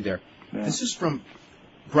agree with you there. Yeah. This is from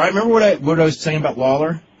Bryan. Remember what I was saying about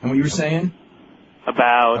Lawler and what you were saying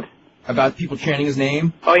about people chanting his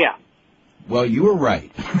name? Oh yeah. Well, you were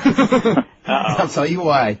right. I'll tell you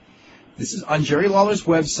why. This is on Jerry Lawler's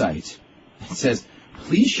website. It says,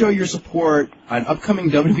 "Please show your support on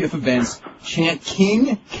upcoming WWF events. Chant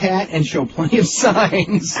King, Cat, and show plenty of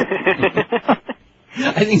signs."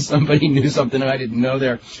 I think somebody knew something I didn't know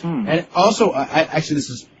there. And also, actually, this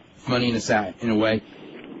is funny in a way.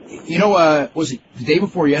 Was it the day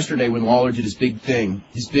before yesterday when Lawler did his big thing,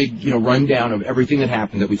 his big, rundown of everything that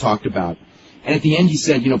happened that we talked about. And at the end he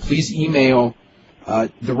said, please email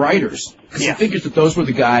the writers. Because he figures that those were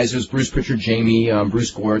the guys. There's Bruce Pritchard, Jamie,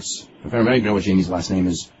 Bruce Gortz. I don't even know what Jamie's last name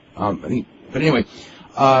is. But anyway.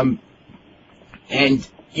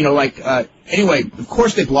 Anyway, of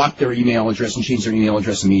course they blocked their email address and changed their email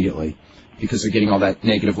address immediately because they're getting all that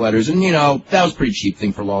negative letters. And, that was a pretty cheap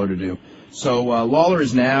thing for Lawler to do. So Lawler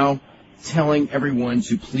is now telling everyone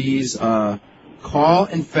to please call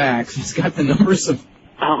and fax. He's got the numbers of...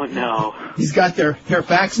 Oh, no. He's got their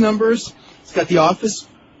fax numbers. He's got the office.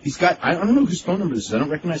 He's got... I don't know whose phone number this is. I don't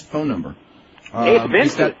recognize the phone number. Hey, it's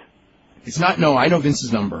Vince's. It's not... No, I know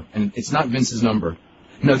Vince's number. And it's not Vince's number.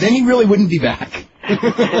 No, then he really wouldn't be back.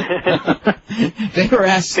 They were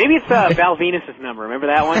asked... Maybe it's Val Venus's number. Remember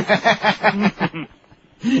that one?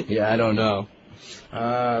 Yeah, I don't know.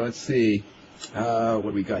 Let's see. What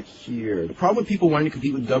do we got here? The problem with people wanting to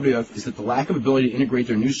compete with WWF is that the lack of ability to integrate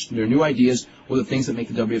their new ideas with the things that make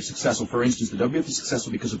the WWF successful. For instance, the WWF is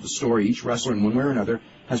successful because of the story. Each wrestler, in one way or another,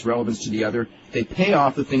 has relevance to the other. They pay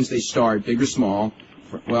off the things they start, big or small.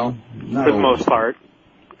 Not for the most part.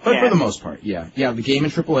 But for the most part, yeah. Yeah, the game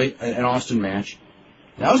in AAA, an Austin match.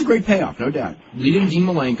 That was a great payoff, no doubt. Leading Dean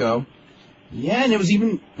Malenko. Yeah, and it was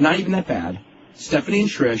not even that bad. Stephanie and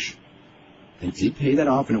Trish. They did pay that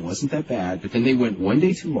off, and it wasn't that bad. But then they went one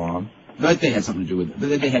day too long. But they had something to do with it. But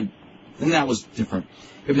then that was different.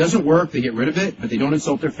 If it doesn't work, they get rid of it, but they don't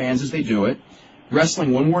insult their fans as they do it.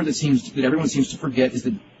 Wrestling, one word that everyone seems to forget is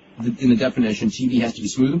in the definition, TV has to be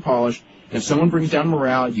smooth and polished. And if someone brings down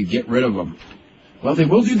morale, you get rid of them. Well, they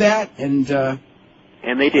will do that, and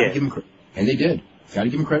they did. And they did. Got to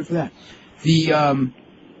give them credit for that. This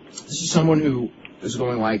is someone who is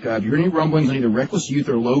going like, have you heard any rumblings on either Reckless Youth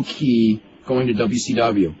or Low Key going to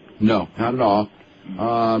WCW? No, not at all.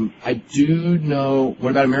 I do know.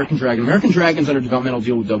 What about American Dragon? American Dragon's under developmental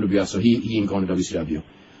deal with WWF, so he ain't going to WCW.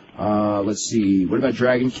 Let's see. What about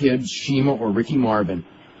Dragon Kid, Shima, or Ricky Marvin?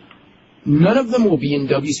 None of them will be in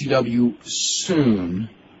WCW soon.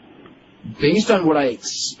 Based on what I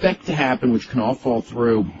expect to happen, which can all fall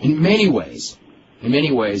through, in many ways,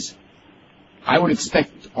 I would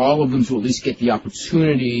expect all of them to at least get the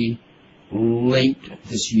opportunity late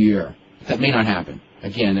this year. That may not happen.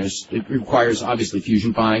 Again, it requires, obviously,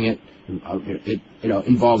 Fusion buying it. It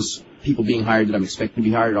involves people being hired that I'm expecting to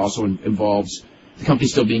be hired. It also involves the company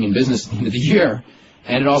still being in business at the end of the year.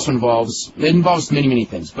 And it also involves many, many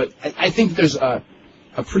things. But I think there's a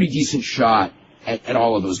pretty decent shot at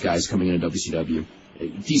all of those guys coming into WCW. A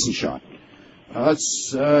decent shot.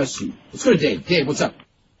 Let's see. Let's go to Dave. Dave, what's up?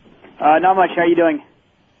 Not much. How are you doing?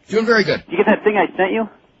 Doing very good. Did you get that thing I sent you?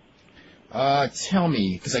 Tell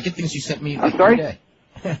me, because I get things you sent me I'm sorry? every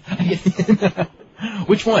day.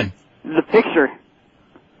 Which one? The picture.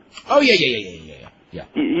 Oh, yeah. Yeah.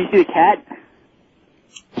 You see the cat?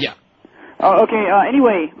 Yeah. Oh, okay.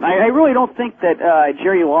 Anyway, I really don't think that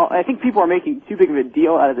Jerry Lawler. I think people are making too big of a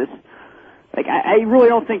deal out of this. Like, I really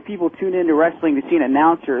don't think people tune into wrestling to see an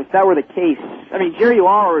announcer. If that were the case, I mean, Jerry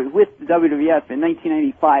Lawler was with the WWF in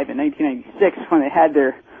 1995 and 1996 when they had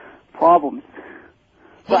their problems.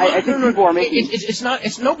 But I think people are making.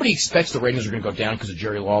 It's nobody expects the ratings are going to go down because of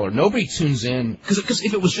Jerry Lawler. Nobody tunes in because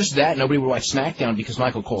if it was just that, nobody would watch SmackDown because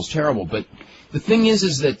Michael Cole's terrible. But the thing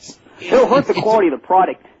is that it'll hurt the quality of the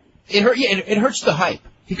product. It hurts the hype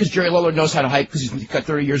because Jerry Lawler knows how to hype because he's got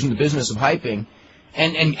 30 years in the business of hyping.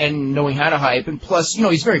 And knowing how to hype, and plus,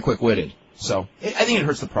 he's very quick-witted. So I think it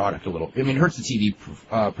hurts the product a little. I mean, it hurts the TV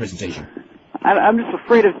presentation. I'm just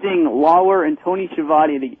afraid of seeing Lawler and Tony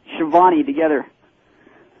Schiavone together.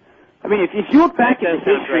 I mean, if you look back at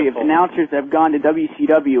the history of announcers that have gone to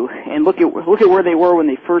WCW and look at where they were when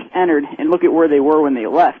they first entered, and look at where they were when they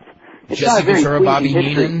left. It's Jesse Ventura, Bobby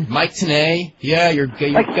history. Heenan, Mike Tenay. Yeah, you've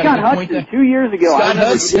like got Scott a good point there. Hudson 2 years ago. Scott I remember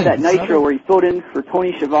Hudson. he did that Nitro where he filled in for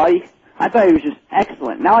Tony Schiavone. I thought he was just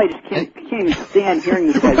excellent. Now I just can't even stand hearing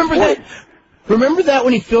this guy's voice. Remember that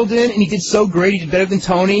when he filled in and he did so great, he did better than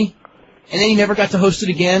Tony, and then he never got to host it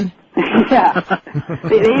again? Yeah.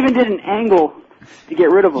 They even did an angle to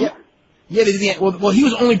get rid of him. Yeah, they did well, he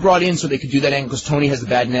was only brought in so they could do that angle because Tony has the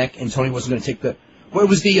bad neck, and Tony wasn't going to take the... Well, it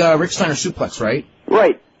was the Rick Steiner suplex, right?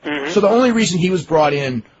 Right. Mm-hmm. So the only reason he was brought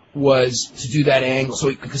in was to do that angle,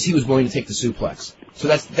 because he was willing to take the suplex. So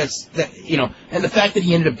that's and the fact that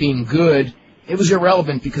he ended up being good, it was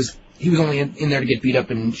irrelevant because he was only in there to get beat up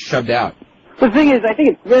and shoved out. The thing is, I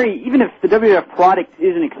think it's even if the WWF product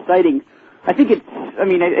isn't exciting, I think it's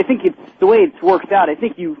the way it's worked out. I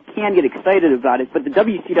think you can get excited about it, but the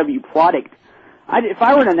WCW product, if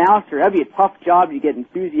I were an announcer, that'd be a tough job to get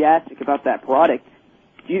enthusiastic about that product.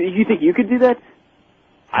 Do you think you could do that?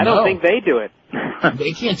 I don't think they do it.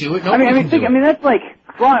 They can't do it. That's like,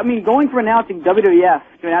 going from announcing WWF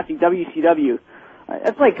to announcing WCW,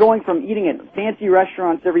 that's like going from eating at fancy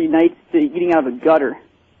restaurants every night to eating out of a gutter.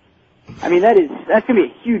 I mean, that's going to be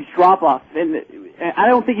a huge drop-off, and I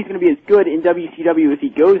don't think he's going to be as good in WCW if he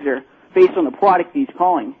goes there, based on the product he's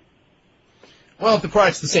calling. Well, if the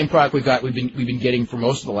product's the same product we've been getting for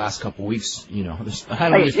most of the last couple of weeks, I don't know if there's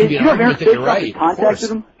going to be an argument that you're right.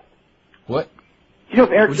 Contacted him? What? Do you know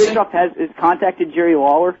if Eric Bischoff has contacted Jerry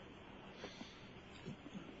Lawler?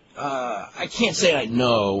 I can't say I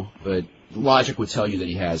know, but logic would tell you that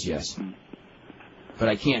he has, yes. But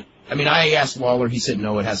I can't. I mean, I asked Lawler. He said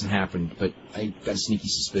no, it hasn't happened. But I got a sneaky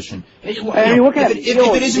suspicion. If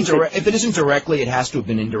it isn't directly, it has to have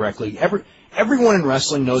been indirectly. Everyone in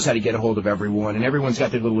wrestling knows how to get a hold of everyone, and everyone's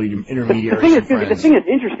got their little intermediaries. The thing that's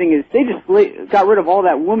interesting is they just got rid of all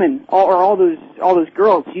that woman, all those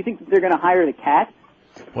girls. Do you think that they're going to hire the cat?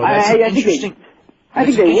 Well, that's interesting. I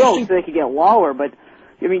think they will, so they could get Lawler. But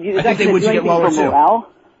I mean, is that going to do anything for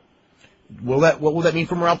morale? What will that mean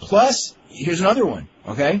for morale? Plus, here's another one.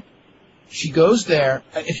 Okay, she goes there.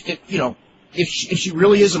 If she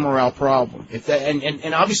really is a morale problem,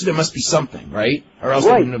 and obviously there must be something, right? Or else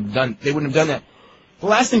they wouldn't have done that. The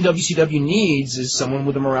last thing WCW needs is someone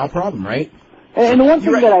with a morale problem, right? And the one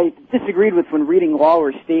thing that I disagreed with when reading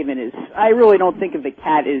Lawler's statement is I really don't think of the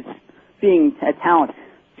cat as being a talent.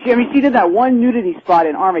 She did that one nudity spot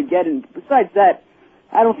in Armageddon. Besides that,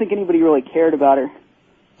 I don't think anybody really cared about her.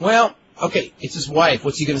 Well, okay, it's his wife.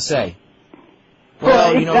 What's he going to say?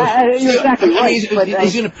 Well, you're exactly right. He's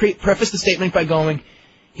going to preface the statement by going,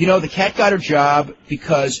 the cat got her job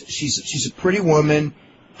because she's a pretty woman,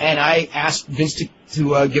 and I asked Vince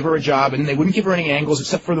to give her a job, and they wouldn't give her any angles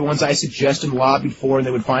except for the ones I suggested and lobbied for, and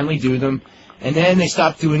they would finally do them. And then they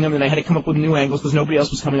stopped doing them, and I had to come up with new angles because nobody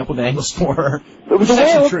else was coming up with angles for her.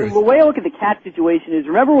 The way I look at the cat situation is,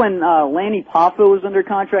 remember when Lanny Poffo was under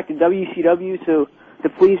contract at WCW to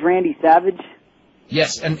please Randy Savage?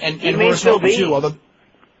 Yes, and Horace Hogan too, although...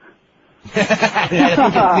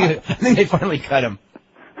 I think they finally cut him.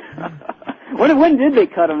 When did they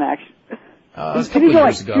cut him, actually? Did he go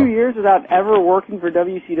like 2 years without ever working for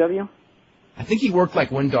WCW? I think he worked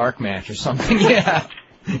like one dark match or something, yeah.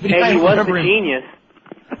 Hey, he was a genius.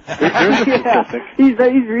 He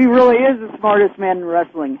really is the smartest man in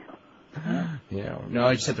wrestling. Yeah, no,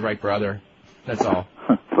 I just had the right brother. That's all.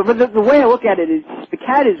 But the way I look at it is, the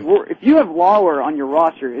cat is if you have Lawler on your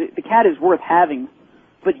roster, the cat is worth having.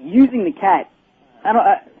 But using the cat,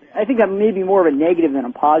 I think that may be more of a negative than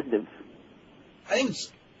a positive. I think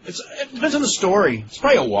it depends on the story. It's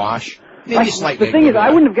probably a wash. Maybe a slight the thing is,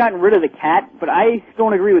 I wouldn't have gotten rid of the cat, but I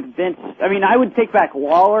don't agree with Vince. I mean, I would take back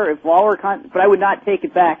Lawler if Lawler but I would not take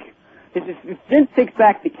it back is if Vince takes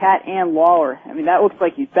back the Cat and Lawler, I mean, that looks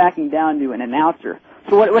like he's backing down to an announcer.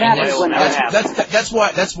 So what happens when that's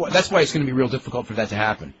why it's going to be real difficult for that to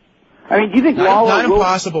happen. I mean, do you think Lawler not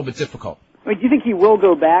impossible, but difficult. I mean, do you think he will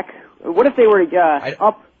go back? What if they were to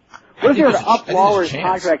up Lawler's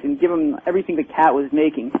contract and give him everything the Cat was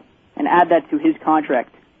making and add that to his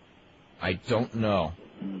contract? I don't know.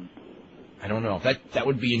 That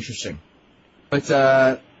would be interesting. But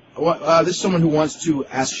this is someone who wants to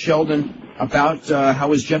ask Sheldon about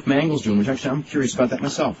how is Jeff Mangles doing, which actually I'm curious about that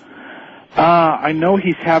myself. I know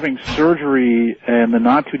he's having surgery in the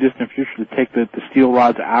not-too-distant future to take the steel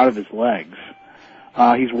rods out of his legs.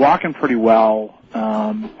 He's walking pretty well.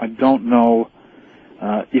 I don't know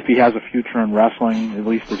if he has a future in wrestling, at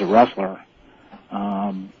least as a wrestler.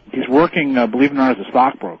 He's working, believe it or not, as a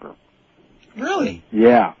stockbroker. Really?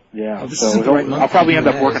 Yeah. Oh, so I'll probably end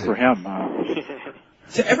up working for him.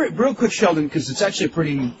 So real quick, Sheldon, because it's actually a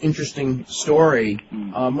pretty interesting story.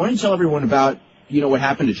 Why don't you tell everyone about what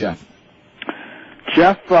happened to Jeff?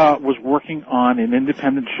 Jeff was working on an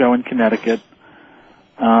independent show in Connecticut,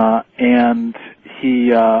 and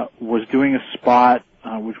he was doing a spot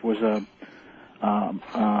which was a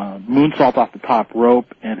moonsault off the top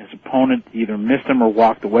rope, and his opponent either missed him or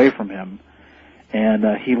walked away from him, and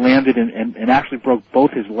he landed and actually broke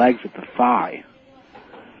both his legs at the thigh,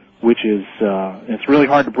 which is it's really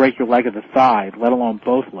hard to break your leg at the thigh, let alone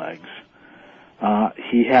both legs.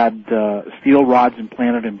 He had steel rods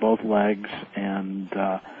implanted in both legs, and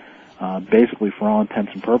basically, for all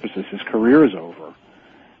intents and purposes, his career is over.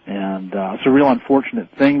 And it's a real unfortunate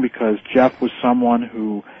thing because Jeff was someone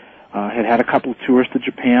who had a couple of tours to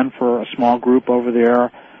Japan for a small group over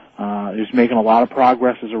there. He was making a lot of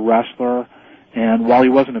progress as a wrestler, and while he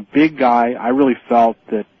wasn't a big guy, I really felt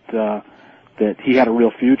that he had a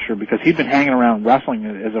real future because he'd been hanging around wrestling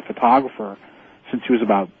as a photographer since he was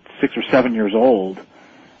about 6 or 7 years old.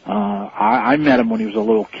 I met him when he was a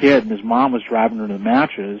little kid, and his mom was driving her to the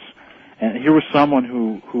matches. And here was someone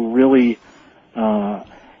who really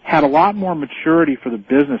had a lot more maturity for the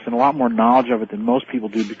business and a lot more knowledge of it than most people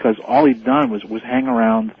do because all he'd done was hang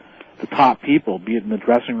around the top people, be it in the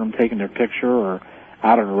dressing room taking their picture or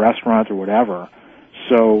out at a restaurant or whatever.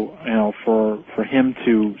 So, for him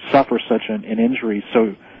to suffer such an injury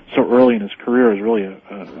so early in his career is really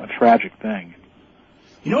a tragic thing.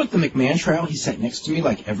 You know, at the McMahon trial, he sat next to me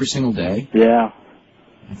like every single day. Yeah.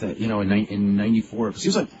 I thought, in '94, because he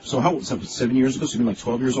was like, so how old? 7 years ago, so he'd been like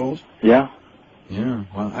 12 years old? Yeah. Yeah.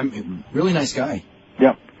 Well, I'm a really nice guy.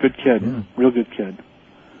 Yep. Good kid. Yeah. Real good kid.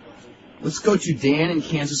 Let's go to Dan in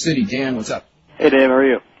Kansas City. Dan, what's up? Hey, Dave. How are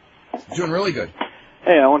you? Doing really good.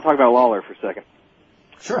 Hey, I want to talk about Lawler for a second.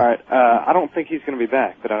 Sure. All right. I don't think he's going to be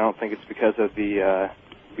back, but I don't think it's because of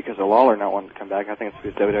Lawler not wanting to come back. I think it's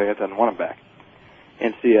because WWF doesn't want him back.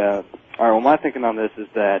 And see, all right, well, my thinking on this is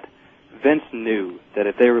that Vince knew that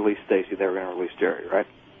if they released Stacy, they were going to release Jerry, right?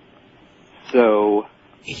 So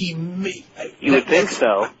you would think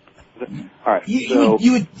so. All right. You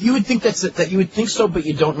would think that you would think so, but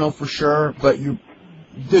you don't know for sure. But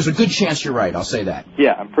there's a good chance you're right. I'll say that.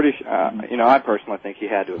 Yeah, I'm pretty sure. I personally think he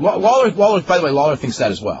had to. Lawler, by the way, Lawler thinks that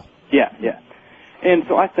as well. Yeah. And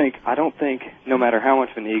so I don't think, no matter how much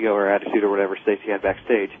of an ego or attitude or whatever Stacy had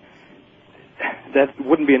backstage, that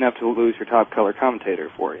wouldn't be enough to lose your top color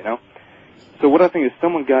commentator for, So what I think is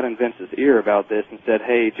someone got in Vince's ear about this and said,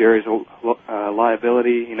 hey, Jerry's a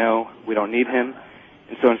liability, we don't need him.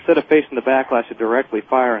 And so instead of facing the backlash of directly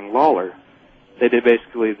firing Lawler, they did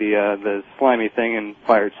basically the slimy thing and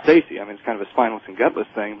fired Stacy. I mean, it's kind of a spineless and gutless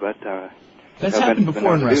thing, but that's happened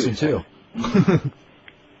before in wrestling too.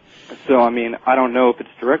 So I mean, I don't know if it's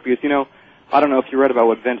direct because I don't know if you read about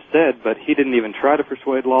what Vince said, but he didn't even try to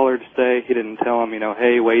persuade Lawler to stay. He didn't tell him,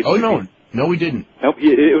 hey, wait. Oh no, we didn't. Nope.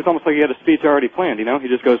 It was almost like he had a speech already planned. He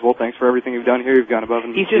just goes, well, thanks for everything you've done here. You've gone above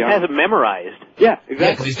and beyond. He just has it memorized. Yeah, exactly.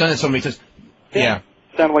 Yeah, because he's done it so many times. Yeah.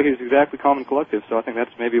 Sounded like he was exactly calm and collective, so I think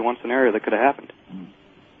that's maybe one scenario that could have happened.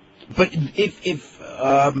 But if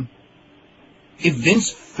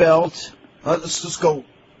Vince felt, let's just go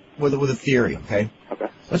with a theory, okay? Okay.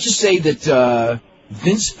 Let's just say that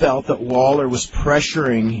Vince felt that Lawler was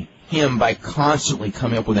pressuring him by constantly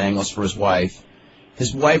coming up with angles for his wife.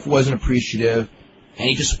 His wife wasn't appreciative, and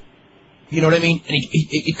he just, you know what I mean? And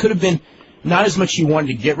it could have been not as much he wanted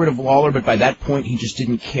to get rid of Lawler, but by that point he just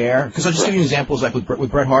didn't care. Because I'll just give you examples like with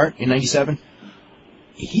Bret Hart in '97.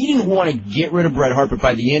 He didn't want to get rid of Bret Hart, but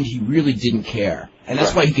by the end he really didn't care. And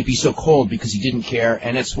that's why he could be so cold, because he didn't care,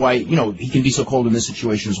 and that's why, he can be so cold in this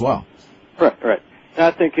situation as well. Right. And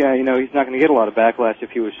I think, he's not going to get a lot of backlash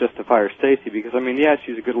if he was just to fire Stacy, because,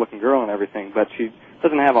 she's a good-looking girl and everything, but she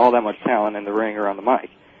doesn't have all that much talent in the ring or on the mic.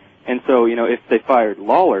 And so, if they fired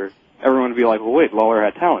Lawler, everyone would be like, well, wait, Lawler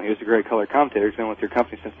had talent. He was a great color commentator. He's been with your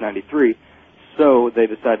company since '93. So they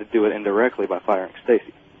decided to do it indirectly by firing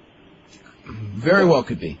Stacy. Very well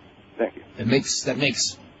could be. Thank you. That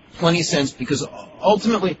makes plenty of sense because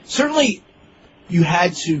ultimately, certainly, you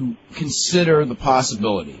had to consider the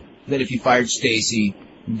possibility that if you fired Stacy,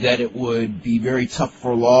 that it would be very tough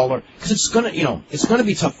for Lawler because it's gonna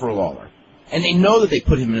be tough for Lawler, and they know that they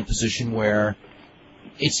put him in a position where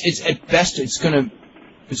it's at best it's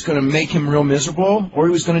gonna make him real miserable, or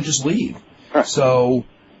he was gonna just leave. Right. So,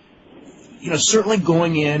 certainly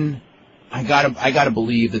going in, I gotta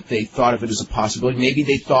believe that they thought of it as a possibility. Maybe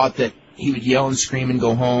they thought that he would yell and scream and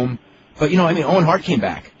go home, but Owen Hart came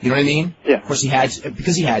back. You know what I mean? Yeah. Of course he had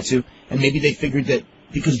to, and maybe they figured that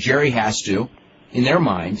because Jerry has to, in their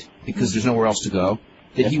mind, because there's nowhere else to go,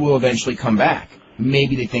 that he will eventually come back.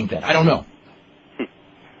 Maybe they think that. I don't know.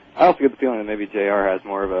 I also get the feeling that maybe JR has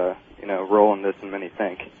more of a role in this than many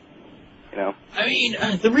think. I mean,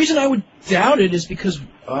 the reason I would doubt it is because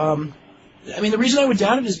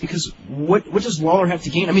what does Lawler have to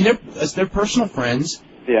gain? I mean, they're personal friends.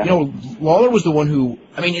 Yeah. Lawler was the one who.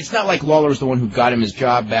 I mean, it's not like Lawler was the one who got him his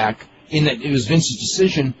job back. In that it was Vince's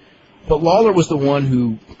decision, but Lawler was the one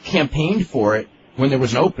who campaigned for it when there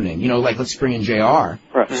was an opening. Like let's bring in JR.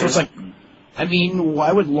 Right. So it's like, I mean,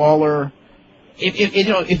 why would Lawler?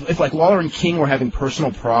 If like Lawler and King were having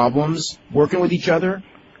personal problems working with each other,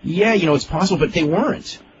 yeah, it's possible, but they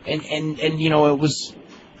weren't. And it was.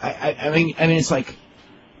 I mean, it's like.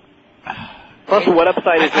 Plus, what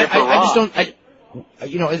upside is there for Ross? I just don't.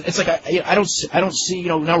 It's like I don't see.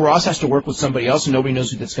 Now Ross has to work with somebody else, and nobody knows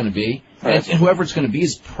who that's going to be. Right. And whoever it's going to be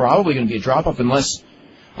is probably going to be a drop off, unless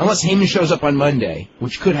Heyman shows up on Monday,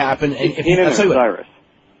 which could happen. And Heenan or Cyrus.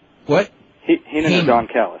 What? Heenan or Don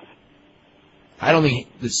Callis. I don't think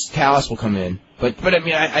this Callis will come in, but I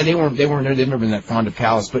mean, they've never been that fond of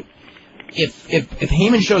Callis. But if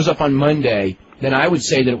Heyman shows up on Monday, then I would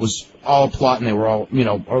say that it was all a plot, and they were all and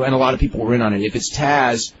a lot of people were in on it. If it's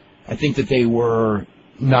Taz, I think that they were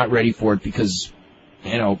not ready for it because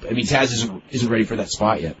Taz isn't ready for that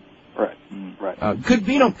spot yet. Right. Could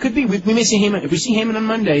be. We may see Heyman. If we see Heyman on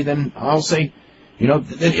Monday, then I'll say,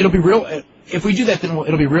 it'll be real. If we do that, then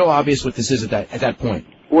it'll be real obvious what this is at that point.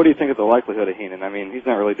 What do you think of the likelihood of Heenan? I mean, he's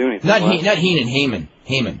not really doing anything. Not Heenan.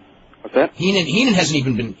 Heyman. What's that? Heenan hasn't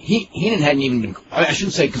even been. Heenan hadn't even been. I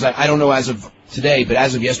shouldn't say because I don't know as of today, but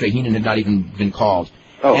as of yesterday, Heenan had not even been called.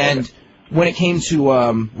 Oh. And okay. when it came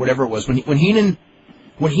to whatever it was, when Heenan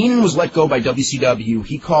was let go by WCW,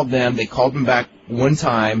 he called them. They called him back one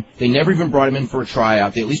time. They never even brought him in for a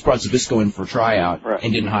tryout. They at least brought Zbyszko in for a tryout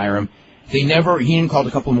and didn't hire him. Heenan called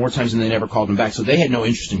a couple more times and they never called him back. So they had no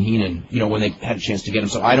interest in Heenan, when they had a chance to get him.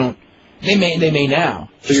 So I don't. They may now.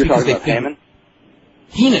 So you're talking about Heyman?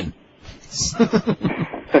 Heenan.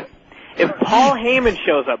 If Paul Heyman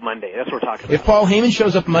shows up Monday, that's what we're talking about. If Paul Heyman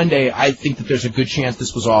shows up Monday, I think that there's a good chance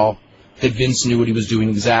this was all that Vince knew what he was doing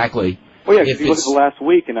exactly. Well, yeah, if you look at the last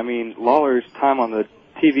week, and I mean, Lawler's time on the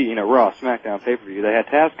TV, Raw, SmackDown, pay-per-view, they had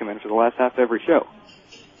Taz come in for the last half of every show.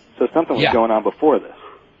 So something was going on before this.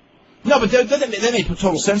 No, but that made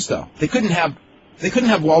total sense, though. They couldn't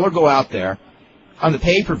have Lawler go out there on the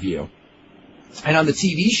pay-per-view and on the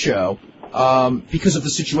TV show because of the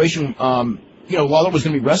situation. Lawler was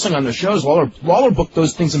going to be wrestling on their shows. Lawler booked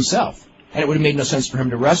those things himself, and it would have made no sense for him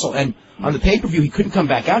to wrestle. And on the pay-per-view, he couldn't come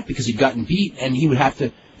back out because he'd gotten beat, and he would have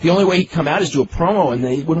to. The only way he'd come out is do a promo, and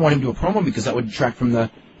they wouldn't want him to do a promo because that would detract from the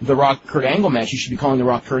Rock Kurt Angle match. He should be calling the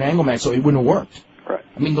Rock Kurt Angle match, so it wouldn't have worked. Right.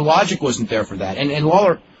 I mean, the logic wasn't there for that, and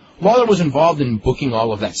Lawler was involved in booking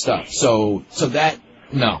all of that stuff. So that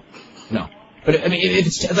no. But I mean, if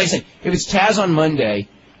it's like I said, if it's Taz on Monday,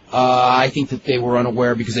 I think that they were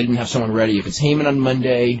unaware because they didn't have someone ready. If it's Heyman on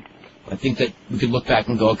Monday, I think that we could look back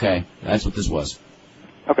and go, okay, that's what this was.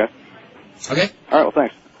 Okay. Okay. All right. Well,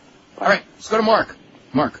 thanks. All right. Let's go to Mark.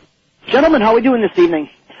 Mark. Gentlemen, how are we doing this evening?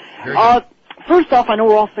 Very good. First off, I know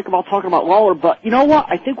we're all sick about talking about Lawler, but you know what?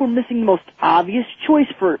 I think we're missing the most obvious choice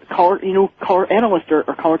for color analyst or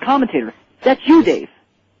color commentator. That's you, Dave.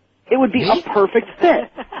 It would be a perfect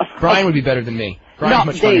fit. Brian would be better than me. Brian's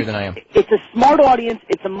much funnier than I am. It's a smart audience.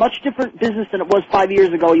 It's a much different business than it was 5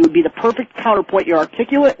 years ago. You would be the perfect counterpoint. You're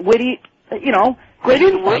articulate, witty, great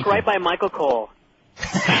insight. Work right by Michael Cole.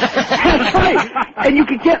 That's right. And you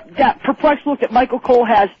could get that perplexed look that Michael Cole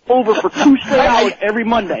has over for 2 straight hours every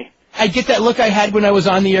Monday. I get that look I had when I was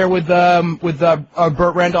on the air with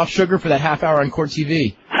Burt Randolph Sugar for that half hour on Court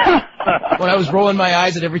TV. When I was rolling my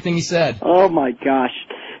eyes at everything he said. Oh, my gosh.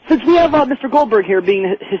 Since we have Mr. Goldberg here being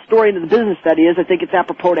a historian of the business that he is, I think it's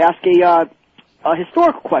apropos to ask a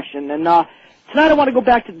historical question. And tonight I want to go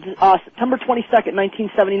back to September 22nd,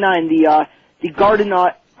 1979, the Garden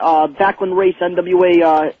Backlund Race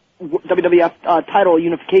NWA WWF title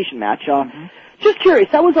unification match. Just curious,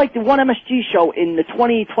 that was like the one MSG show in the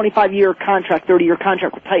 25-year contract, 30-year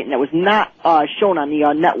contract with Titan that was not shown on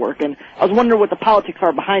the network. And I was wondering what the politics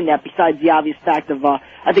are behind that, besides the obvious fact of I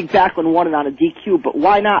think Backlund won it on a DQ. But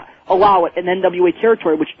why not allow it in NWA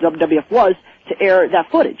territory, which WWF was, to air that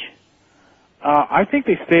footage? I think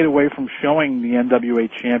they stayed away from showing the NWA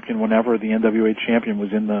champion whenever the NWA champion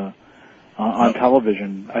was in the on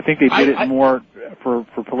television. I think they did it more for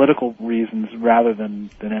political reasons rather than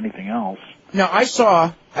anything else. Now, I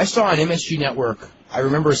saw on MSG Network, I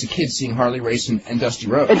remember as a kid seeing Harley Race and Dusty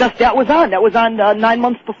Rhodes. And that was on 9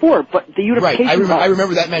 months before, but the unification Right, I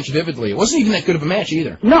remember that match vividly. It wasn't even that good of a match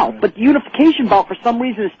either. No, but the unification bout, for some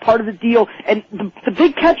reason, is part of the deal. And the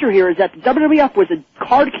big catcher here is that the WWF was a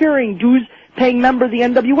card-carrying, dues-paying member of the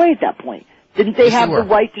NWA at that point. Didn't they have the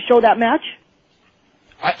right to show that match?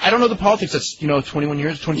 I don't know the politics. That's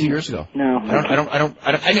 22 years ago. No,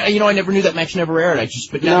 I never knew that match never aired.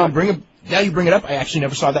 Now you bring it up. I actually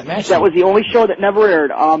never saw that match. That was the only show that never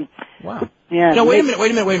aired. Wow. Yeah. No, wait a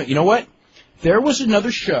minute. You know what? There was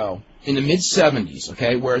another show in the mid-'70s,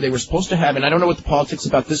 okay, where they were supposed to have, and I don't know what the politics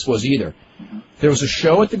about this was either. There was a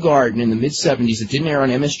show at the Garden in the mid-'70s that didn't air on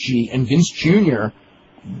MSG, and Vince Jr.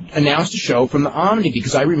 announced a show from the Omni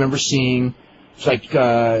because I remember seeing. It's like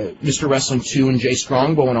Mr. Wrestling 2 and Jay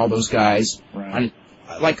Strongbow and all those guys on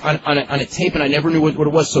a tape, and I never knew what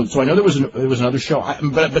it was. So I know there was another show,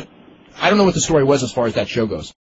 but I don't know what the story was as far as that show goes.